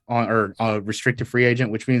back on a restricted free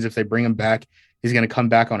agent, which means if they bring him back, he's going to come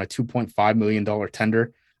back on a $2.5 million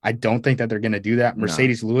tender. I don't think that they're going to do that.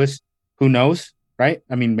 Mercedes Lewis, who knows, right?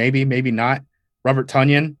 I mean, maybe not. Robert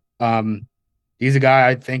Tonyan, he's a guy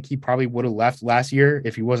I think he probably would have left last year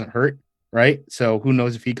if he wasn't hurt, right? So who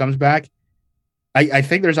knows if he comes back. I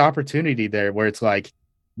think there's opportunity there where it's like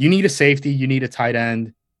you need a safety, you need a tight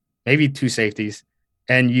end, maybe 2 safeties,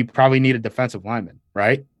 and you probably need a defensive lineman,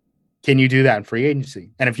 right? Can you do that in free agency?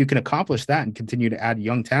 And if you can accomplish that and continue to add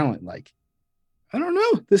young talent, like, I don't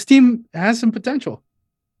know, this team has some potential.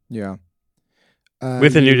 Yeah.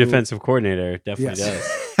 With a new defensive coordinator, it definitely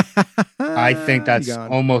does. I think that's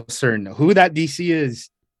almost certain. Who that DC is,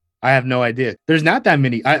 I have no idea. There's not that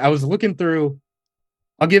many. I was looking through,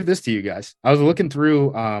 I'll give this to you guys. I was looking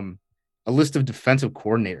through a list of defensive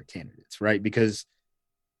coordinator candidates, right? Because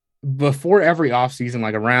before every offseason,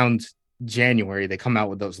 like around January, they come out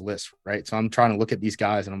with those lists, right? So I'm trying to look at these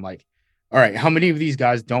guys and I'm like, all right, how many of these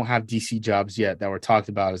guys don't have DC jobs yet that were talked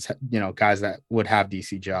about as, guys that would have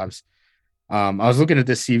DC jobs? I was looking at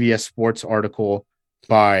this CBS Sports article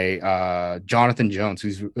by Jonathan Jones,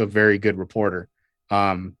 who's a very good reporter.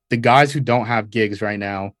 The guys who don't have gigs right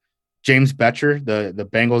now, James Betcher, the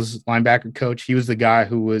Bengals linebacker coach, he was the guy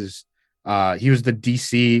who was he was the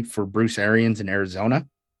DC for Bruce Arians in Arizona.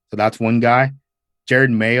 So that's one guy.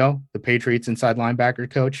 Jared Mayo, the Patriots inside linebacker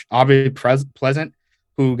coach. Aubrey Pleasant,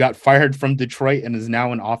 who got fired from Detroit and is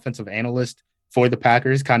now an offensive analyst for the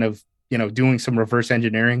Packers, kind of, doing some reverse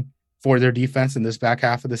engineering for their defense in this back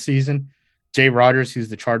half of the season. Jay Rodgers, who's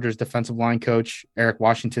the Chargers defensive line coach. Eric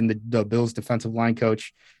Washington, the Bills defensive line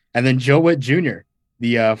coach. And then Joe Witt Jr.,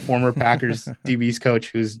 the former Packers DBs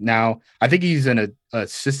coach, who's now, I think he's an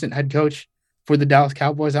assistant head coach for the Dallas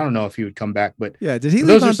Cowboys. I don't know if he would come back, but yeah, did he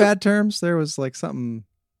leave on bad terms? There was like something.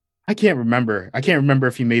 I can't remember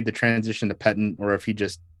if he made the transition to Pettin or if he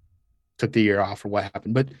just took the year off or what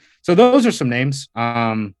happened. But so those are some names.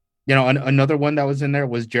 Another one that was in there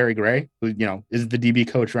was Jerry Gray, who, is the DB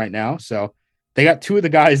coach right now. So they got 2 of the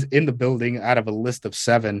guys in the building out of a list of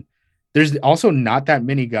 7. There's also not that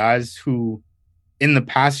many guys who in the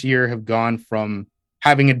past year have gone from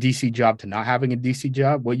having a DC job to not having a DC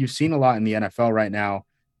job. What you've seen a lot in the NFL right now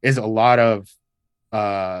is a lot of,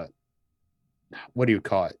 what do you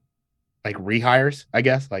call it? Like rehires, I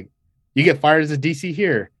guess. Like you get fired as a DC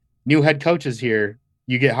here. new head coaches here,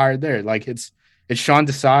 you get hired there. Like it's Sean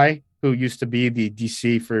Desai, who used to be the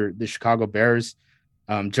DC for the Chicago Bears,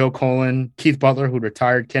 Joe Colin, Keith Butler, who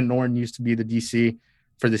retired. Ken Norton used to be the DC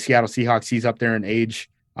for the Seattle Seahawks. He's up there in age.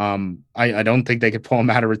 I don't think they could pull him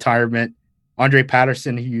out of retirement. Andre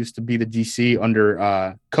Patterson, who used to be the DC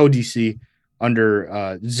under co-DC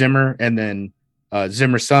under Zimmer, and then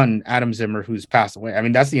Zimmer's son, Adam Zimmer, who's passed away. I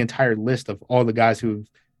mean, that's the entire list of all the guys who've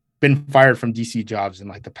been fired from DC jobs in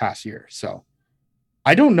like the past year. So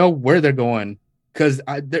I don't know where they're going because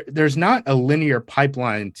there's not a linear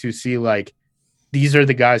pipeline to see like these are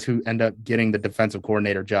the guys who end up getting the defensive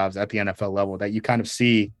coordinator jobs at the NFL level that you kind of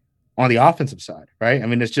see on the offensive side, right? I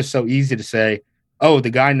mean, it's just so easy to say, oh, the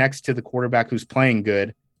guy next to the quarterback who's playing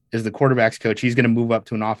good is the quarterback's coach. He's going to move up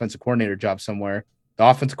to an offensive coordinator job somewhere. The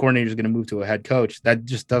offensive coordinator is going to move to a head coach. That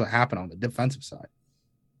just doesn't happen on the defensive side.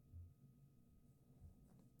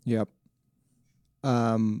 Yep.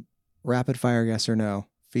 Rapid fire, yes or no?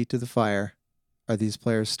 Feet to the fire. Are these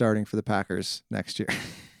players starting for the Packers next year?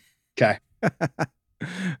 Okay.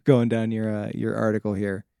 Going down your article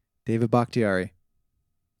here. David Bakhtiari.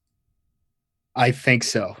 I think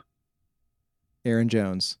so. Aaron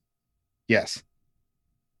Jones. Yes.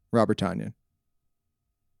 Robert Tonyan.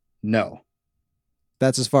 No.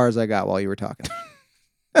 That's as far as I got while you were talking.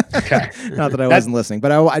 Okay. Not that I wasn't listening,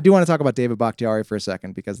 but I do want to talk about David Bakhtiari for a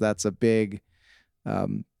second because that's a big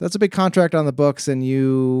contract on the books, and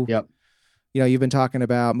you've been talking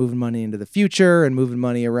about moving money into the future and moving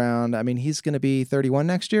money around. I mean, he's going to be 31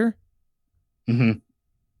 next year. Mm-hmm.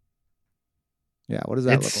 Yeah. What does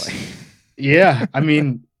that look like? Yeah. I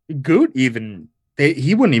mean, Goot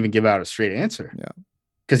he wouldn't even give out a straight answer. Yeah.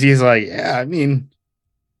 Because he's like, yeah, I mean,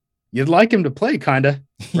 you'd like him to play kind of,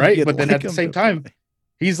 right? But then like at the same time,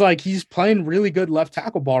 he's playing really good left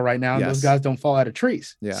tackle ball right now. And those guys don't fall out of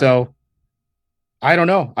trees. Yeah. So I don't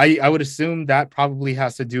know. I would assume that probably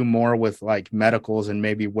has to do more with like medicals and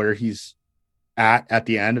maybe where he's at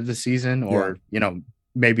the end of the season, or,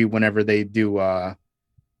 maybe whenever they do,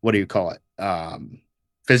 what do you call it?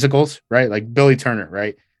 Physicals, right? Like Billy Turner,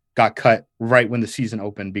 right? Got cut right when the season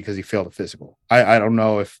opened because he failed a physical. I don't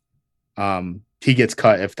know if he gets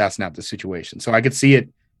cut if that's not the situation. So I could see it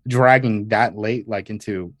dragging that late, like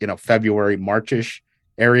into, February, March-ish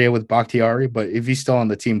area with Bakhtiari. But if he's still on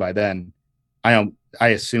the team by then, I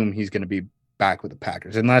assume he's going to be back with the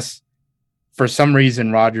Packers, unless for some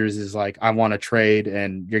reason Rodgers is like, I want to trade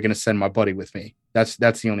and you're going to send my buddy with me. That's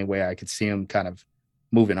the only way I could see him kind of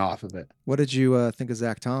moving off of it. What did you think of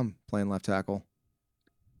Zach Tom playing left tackle?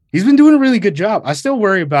 He's been doing a really good job. I still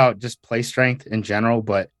worry about just play strength in general,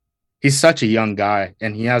 but he's such a young guy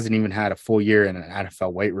and he hasn't even had a full year in an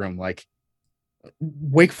NFL weight room. Like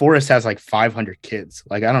Wake Forest has like 500 kids.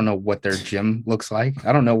 Like, I don't know what their gym looks like.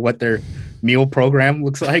 I don't know what their meal program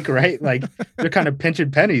looks like. Right. Like they're kind of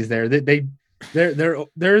pinching pennies there. They're the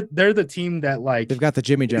team that like, they've got the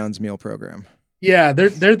Jimmy Jones meal program. Yeah.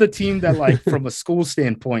 They're the team that like, from a school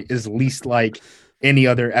standpoint is least like any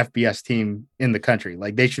other FBS team in the country.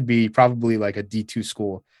 Like they should be probably like a D2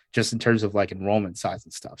 school just in terms of like enrollment size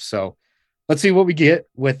and stuff. So let's see what we get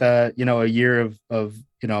with a year of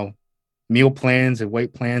meal plans and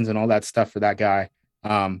weight plans and all that stuff for that guy.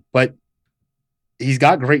 But he's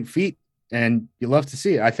got great feet and you love to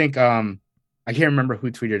see it. I think I can't remember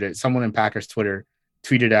who tweeted it. Someone in Packers Twitter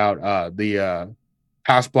tweeted out the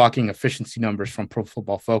pass blocking efficiency numbers from Pro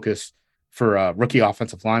Football Focus for rookie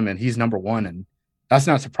offensive lineman. He's number one, and that's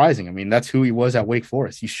not surprising. I mean, that's who he was at Wake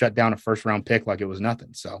Forest. He shut down a first-round pick like it was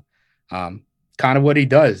nothing. So kind of what he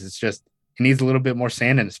does. It's just he needs a little bit more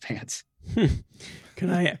sand in his pants. Can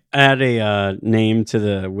I add a name to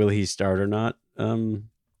the will he start or not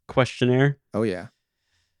questionnaire? Oh, yeah.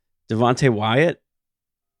 Devontae Wyatt.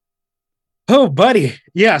 Oh, buddy.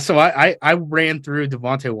 Yeah, so I ran through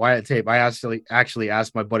Devontae Wyatt tape. I actually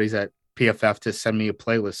asked my buddies at PFF to send me a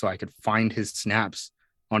playlist so I could find his snaps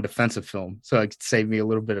on defensive film, so it could save me a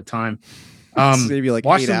little bit of time. Save you like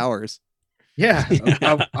 8 hours. Yeah,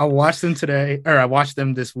 I watched them today, or I watched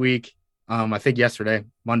them this week. I think yesterday,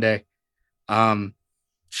 Monday.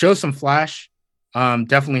 Shows some flash.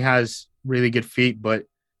 Definitely has really good feet, but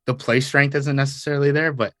the play strength isn't necessarily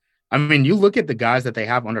there. But I mean, you look at the guys that they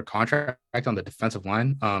have under contract on the defensive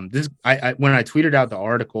line. When I tweeted out the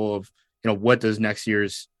article of what does next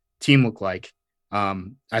year's team look like,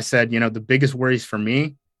 I said the biggest worries for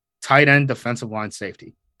me: tight end, defensive line,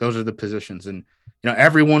 safety. Those are the positions, and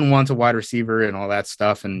everyone wants a wide receiver and all that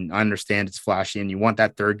stuff. And I understand it's flashy, and you want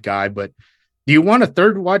that third guy, but do you want a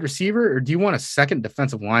third wide receiver or do you want a second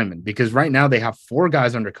defensive lineman? Because right now they have 4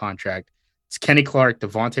 guys under contract. It's Kenny Clark,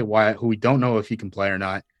 Devontae Wyatt, who we don't know if he can play or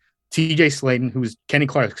not, TJ Slayton, who's Kenny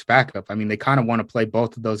Clark's backup. I mean, they kind of want to play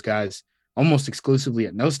both of those guys almost exclusively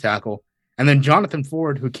at nose tackle. And then Jonathan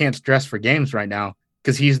Ford, who can't dress for games right now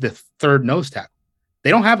because he's the third nose tackle. They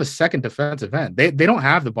don't have a second defensive end. They don't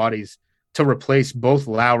have the bodies to replace both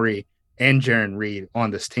Lowry and Jaron Reed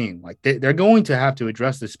on this team. Like they're going to have to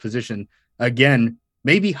address this position again,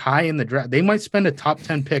 maybe high in the draft. They might spend a top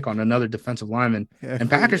 10 pick on another defensive lineman. And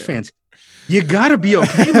Packers fans, you got to be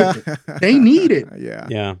okay with it. They need it.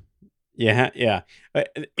 Yeah.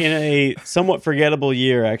 In a somewhat forgettable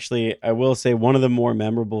year, actually, I will say one of the more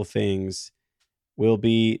memorable things will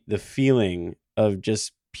be the feeling of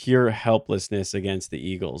just pure helplessness against the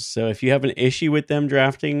Eagles. So if you have an issue with them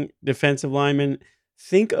drafting defensive linemen,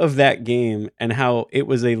 think of that game and how it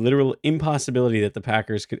was a literal impossibility that the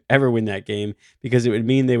Packers could ever win that game because it would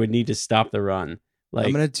mean they would need to stop the run. Like,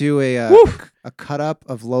 I'm going to do a cut up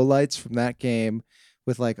of lowlights from that game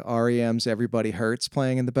with like REM's Everybody Hurts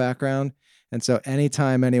playing in the background. And so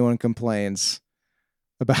anytime anyone complains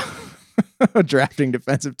about drafting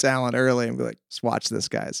defensive talent early, I'm like, just watch this,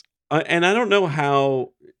 guys. And I don't know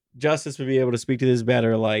how Justice would be able to speak to this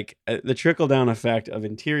better, like the trickle-down effect of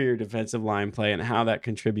interior defensive line play and how that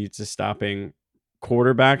contributes to stopping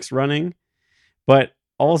quarterbacks running. But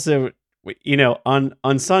also, you know,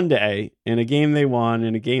 on Sunday, in a game they won,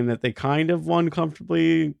 in a game that they kind of won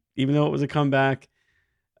comfortably, even though it was a comeback,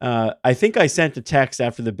 I think I sent a text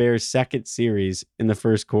after the Bears' second series in the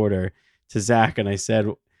first quarter to Zach, and I said,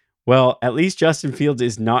 well, at least Justin Fields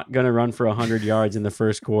is not going to run for 100 yards in the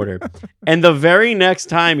first quarter. And the very next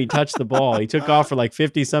time he touched the ball, he took off for like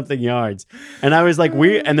 50-something yards. And I was like,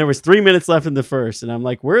 and there was 3 minutes left in the first. And I'm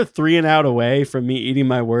like, we're 3 and out away from me eating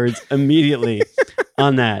my words immediately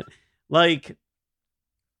on that. Like,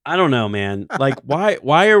 I don't know, man. Like,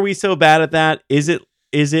 why are we so bad at that? Is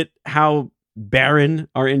it how barren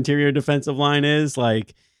our interior defensive line is?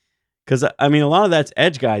 Like, because I mean, a lot of that's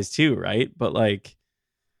edge guys too, right? But like,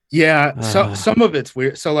 yeah, so some of it's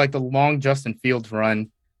weird. So like the long Justin Fields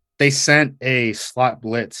run, they sent a slot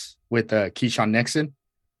blitz with Keyshawn Nixon.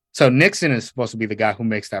 So Nixon is supposed to be the guy who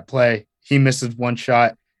makes that play. He misses one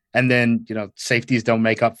shot, and then, you know, safeties don't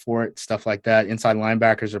make up for it, stuff like that. Inside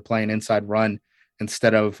linebackers are playing inside run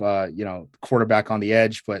instead of, quarterback on the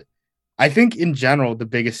edge. But I think in general, the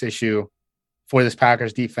biggest issue for this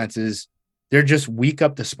Packers defense is they're just weak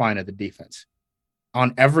up the spine of the defense.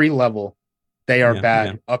 On every level, they are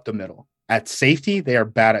bad up the middle. At safety, they are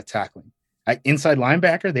bad at tackling. At inside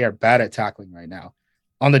linebacker, they are bad at tackling right now.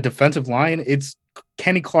 On the defensive line, it's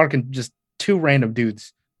Kenny Clark and just two random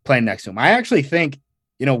dudes playing next to him. I actually think,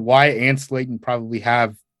 you know, Wyatt and Slayton probably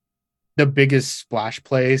have the biggest splash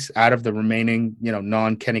plays out of the remaining, you know,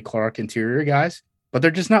 non-Kenny Clark interior guys, but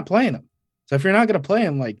they're just not playing them. So if you're not going to play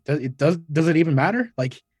them, like, does it even matter?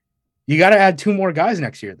 Like, you got to add 2 more guys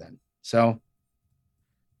next year then. So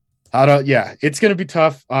it's going to be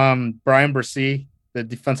tough. Brian Bursey, the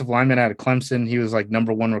defensive lineman out of Clemson, he was like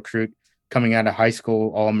 #1 recruit coming out of high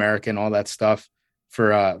school, All-American, all that stuff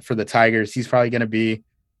for the Tigers. He's probably going to be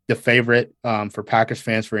the favorite for Packers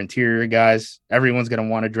fans for interior guys. Everyone's going to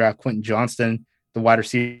want to draft Quentin Johnston, the wide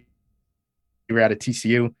receiver out of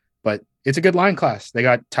TCU, but it's a good line class. They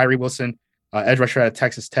got Tyree Wilson, edge rusher out of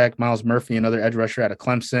Texas Tech, Miles Murphy, another edge rusher out of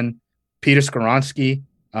Clemson, Peter Skoronski,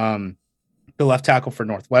 the left tackle for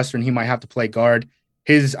Northwestern. He might have to play guard.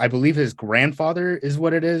 I believe his grandfather is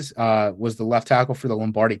what it is, was the left tackle for the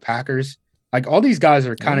Lombardi Packers. Like, all these guys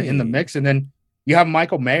are kind of in the mix. And then you have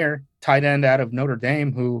Michael Mayer, tight end out of Notre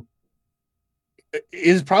Dame, who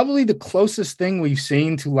is probably the closest thing we've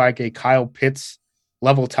seen to like a Kyle Pitts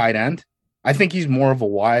level tight end. I think he's more of a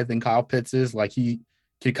Y than Kyle Pitts is. Like, he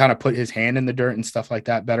could kind of put his hand in the dirt and stuff like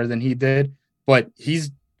that better than he did. But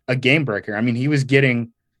he's a game breaker. I mean, he was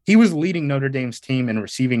leading Notre Dame's team in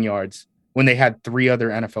receiving yards when they had 3 other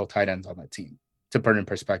NFL tight ends on that team, to put it in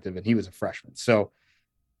perspective, and he was a freshman. So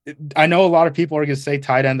I know a lot of people are going to say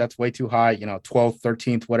tight end, that's way too high, 12th,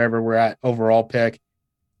 13th, whatever we're at overall pick.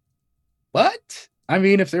 But, I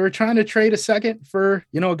mean, if they were trying to trade a second for,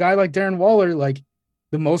 a guy like Darren Waller, like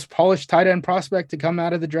the most polished tight end prospect to come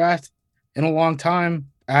out of the draft in a long time,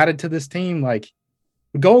 added to this team, like,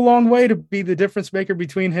 would go a long way to be the difference maker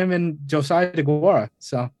between him and Josiah DeGuara.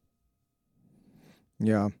 So,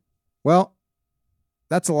 yeah. Well,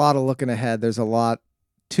 that's a lot of looking ahead. There's a lot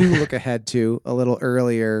to look ahead to a little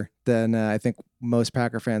earlier than I think most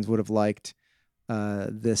Packer fans would have liked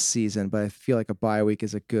this season. But I feel like a bye week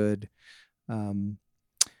is a good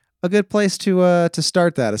place to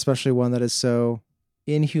start that, especially one that is so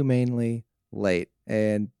inhumanely late.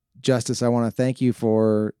 And Justice, I want to thank you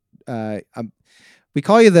for we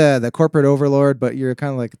call you the corporate overlord, but you're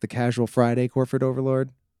kind of like the casual Friday corporate overlord.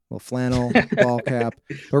 little flannel, ball cap.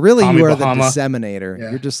 But really, Tommy you are Bahama. the disseminator. Yeah.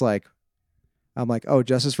 You're just like, I'm like, oh,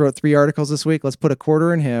 Justice wrote 3 articles this week. Let's put a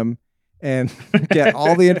quarter in him and get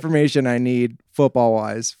all the information I need football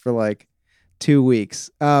wise for like 2 weeks.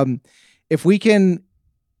 If we can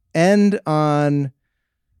end on,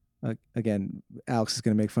 again, Alex is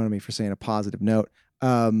going to make fun of me for saying a positive note.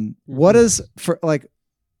 What is for like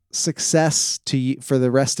success to you for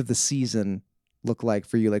the rest of the season look like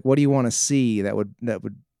for you? Like, what do you want to see that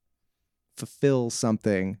would fulfill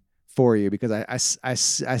something for you? Because I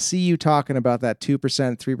see you talking about that 2%,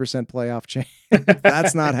 3% playoff change.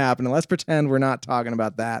 That's not happening. Let's pretend we're not talking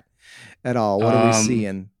about that at all. What are we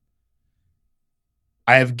seeing?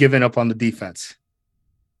 I have given up on the defense.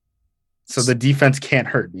 So the defense can't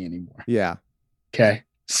hurt me anymore. Yeah. Okay.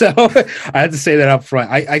 So I had to say that up front.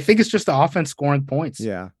 I think it's just the offense scoring points.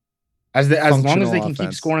 Yeah. As long as Functional they can keep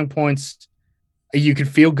offense. scoring points, you can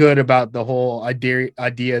feel good about the whole idea,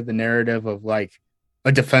 the narrative of like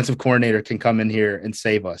a defensive coordinator can come in here and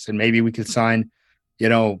save us. And maybe we could sign,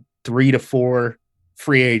 3 to 4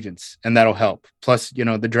 free agents, and that'll help. Plus,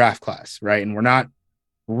 the draft class, right? And we're not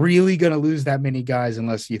really going to lose that many guys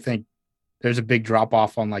unless you think there's a big drop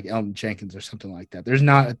off on like Elton Jenkins or something like that. There's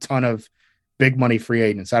not a ton of big money free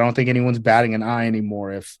agents. I don't think anyone's batting an eye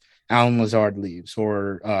anymore if Alan Lazard leaves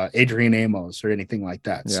or Adrian Amos or anything like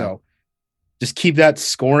that. Yeah. So just keep that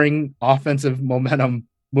scoring offensive momentum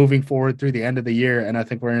moving forward through the end of the year, and I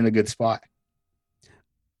think we're in a good spot.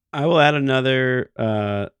 I will add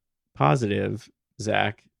another positive,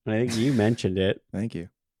 Zach. And I think you mentioned it. Thank you.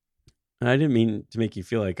 And I didn't mean to make you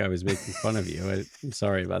feel like I was making fun of you. I'm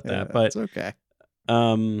sorry about that. Yeah, But it's okay.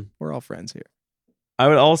 We're all friends here. I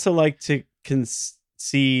would also like to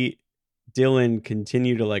see Dylan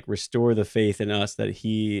continue to like restore the faith in us that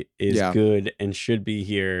he is good and should be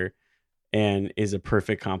here and is a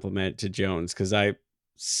perfect complement to Jones, because I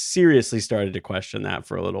seriously started to question that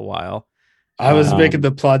for a little while. I was making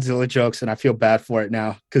the Quadzilla jokes, and I feel bad for it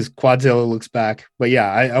now because Quadzilla looks back. But yeah,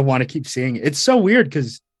 I want to keep seeing it. It's so weird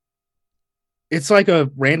because it's like a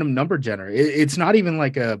random number generator. It's not even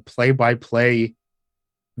like a play-by-play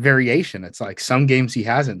variation. It's like some games he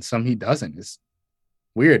hasn't, some he doesn't. It's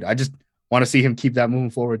weird. I just want to see him keep that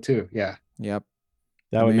moving forward too. Yeah. Yep.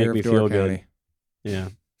 That would make Mayor me of Door feel County. good. Yeah.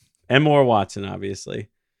 And more Watson, obviously,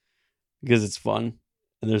 because it's fun.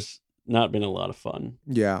 And there's not been a lot of fun.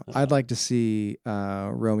 Yeah. I'd like to see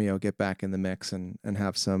Romeo get back in the mix and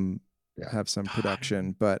have some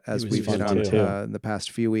production. But as was we've hit fun on too. in the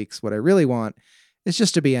past few weeks, what I really want is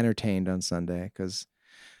just to be entertained on Sunday, because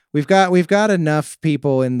we've got enough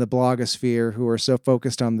people in the blogosphere who are so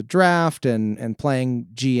focused on the draft and playing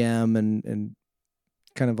GM and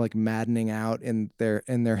kind of like maddening out in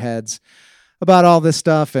their heads about all this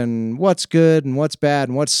stuff and what's good and what's bad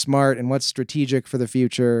and what's smart and what's strategic for the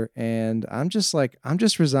future. And I'm just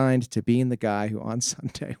resigned to being the guy who on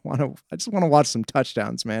Sunday I just want to watch some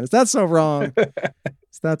touchdowns, man. Is that so wrong?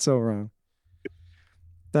 Is that so wrong?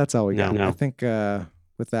 That's all we got. No. I think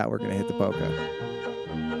with that, we're going to hit the Boca.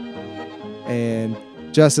 And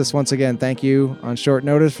Justice, once again, thank you on short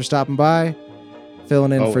notice for stopping by,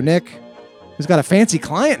 filling in for Always. Nick, who's got a fancy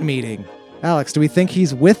client meeting. Alex, do we think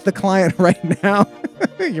he's with the client right now?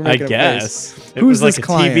 You're I making a face. guess. It Who's was like this a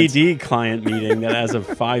client? TBD client meeting that as of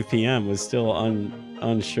 5 p.m. was still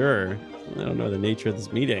unsure. I don't know the nature of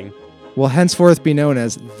this meeting. Will henceforth be known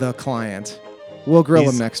as the client. We'll grill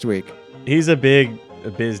He's- him next week. He's a big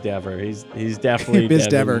biz dever. He's definitely Biz deving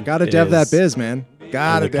dever. Gotta dev that his- biz, man.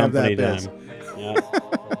 Gotta the dev that company biz. dime. Yeah.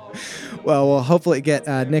 Well, we'll hopefully get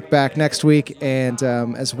Nick back next week. And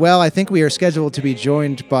as well, I think we are scheduled to be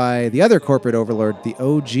joined by the other corporate overlord, the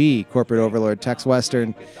OG corporate overlord, Tex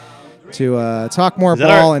Western, to talk more Is that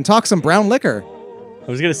ball our- and talk some brown liquor.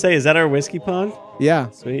 I was gonna say, is that our whiskey pond?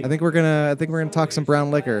 Yeah. Sweet. I think we're gonna talk some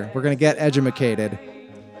brown liquor. We're gonna get edumacated.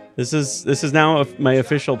 This is now my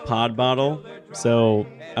official pod bottle. So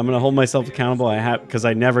I'm gonna hold myself accountable. Because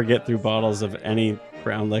I never get through bottles of any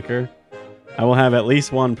brown liquor. I will have at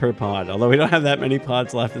least one per pod. Although we don't have that many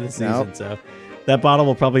pods left in the season, Nope. so that bottle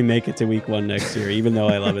will probably make it to week 1 next year. Even though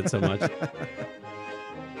I love it so much.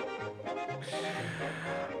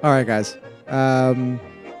 All right, guys.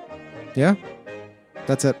 Yeah.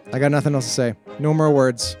 That's it. I got nothing else to say. No more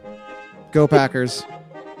words. Go Packers.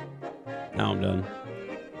 Now I'm done.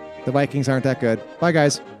 The Vikings aren't that good. Bye,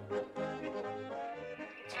 guys.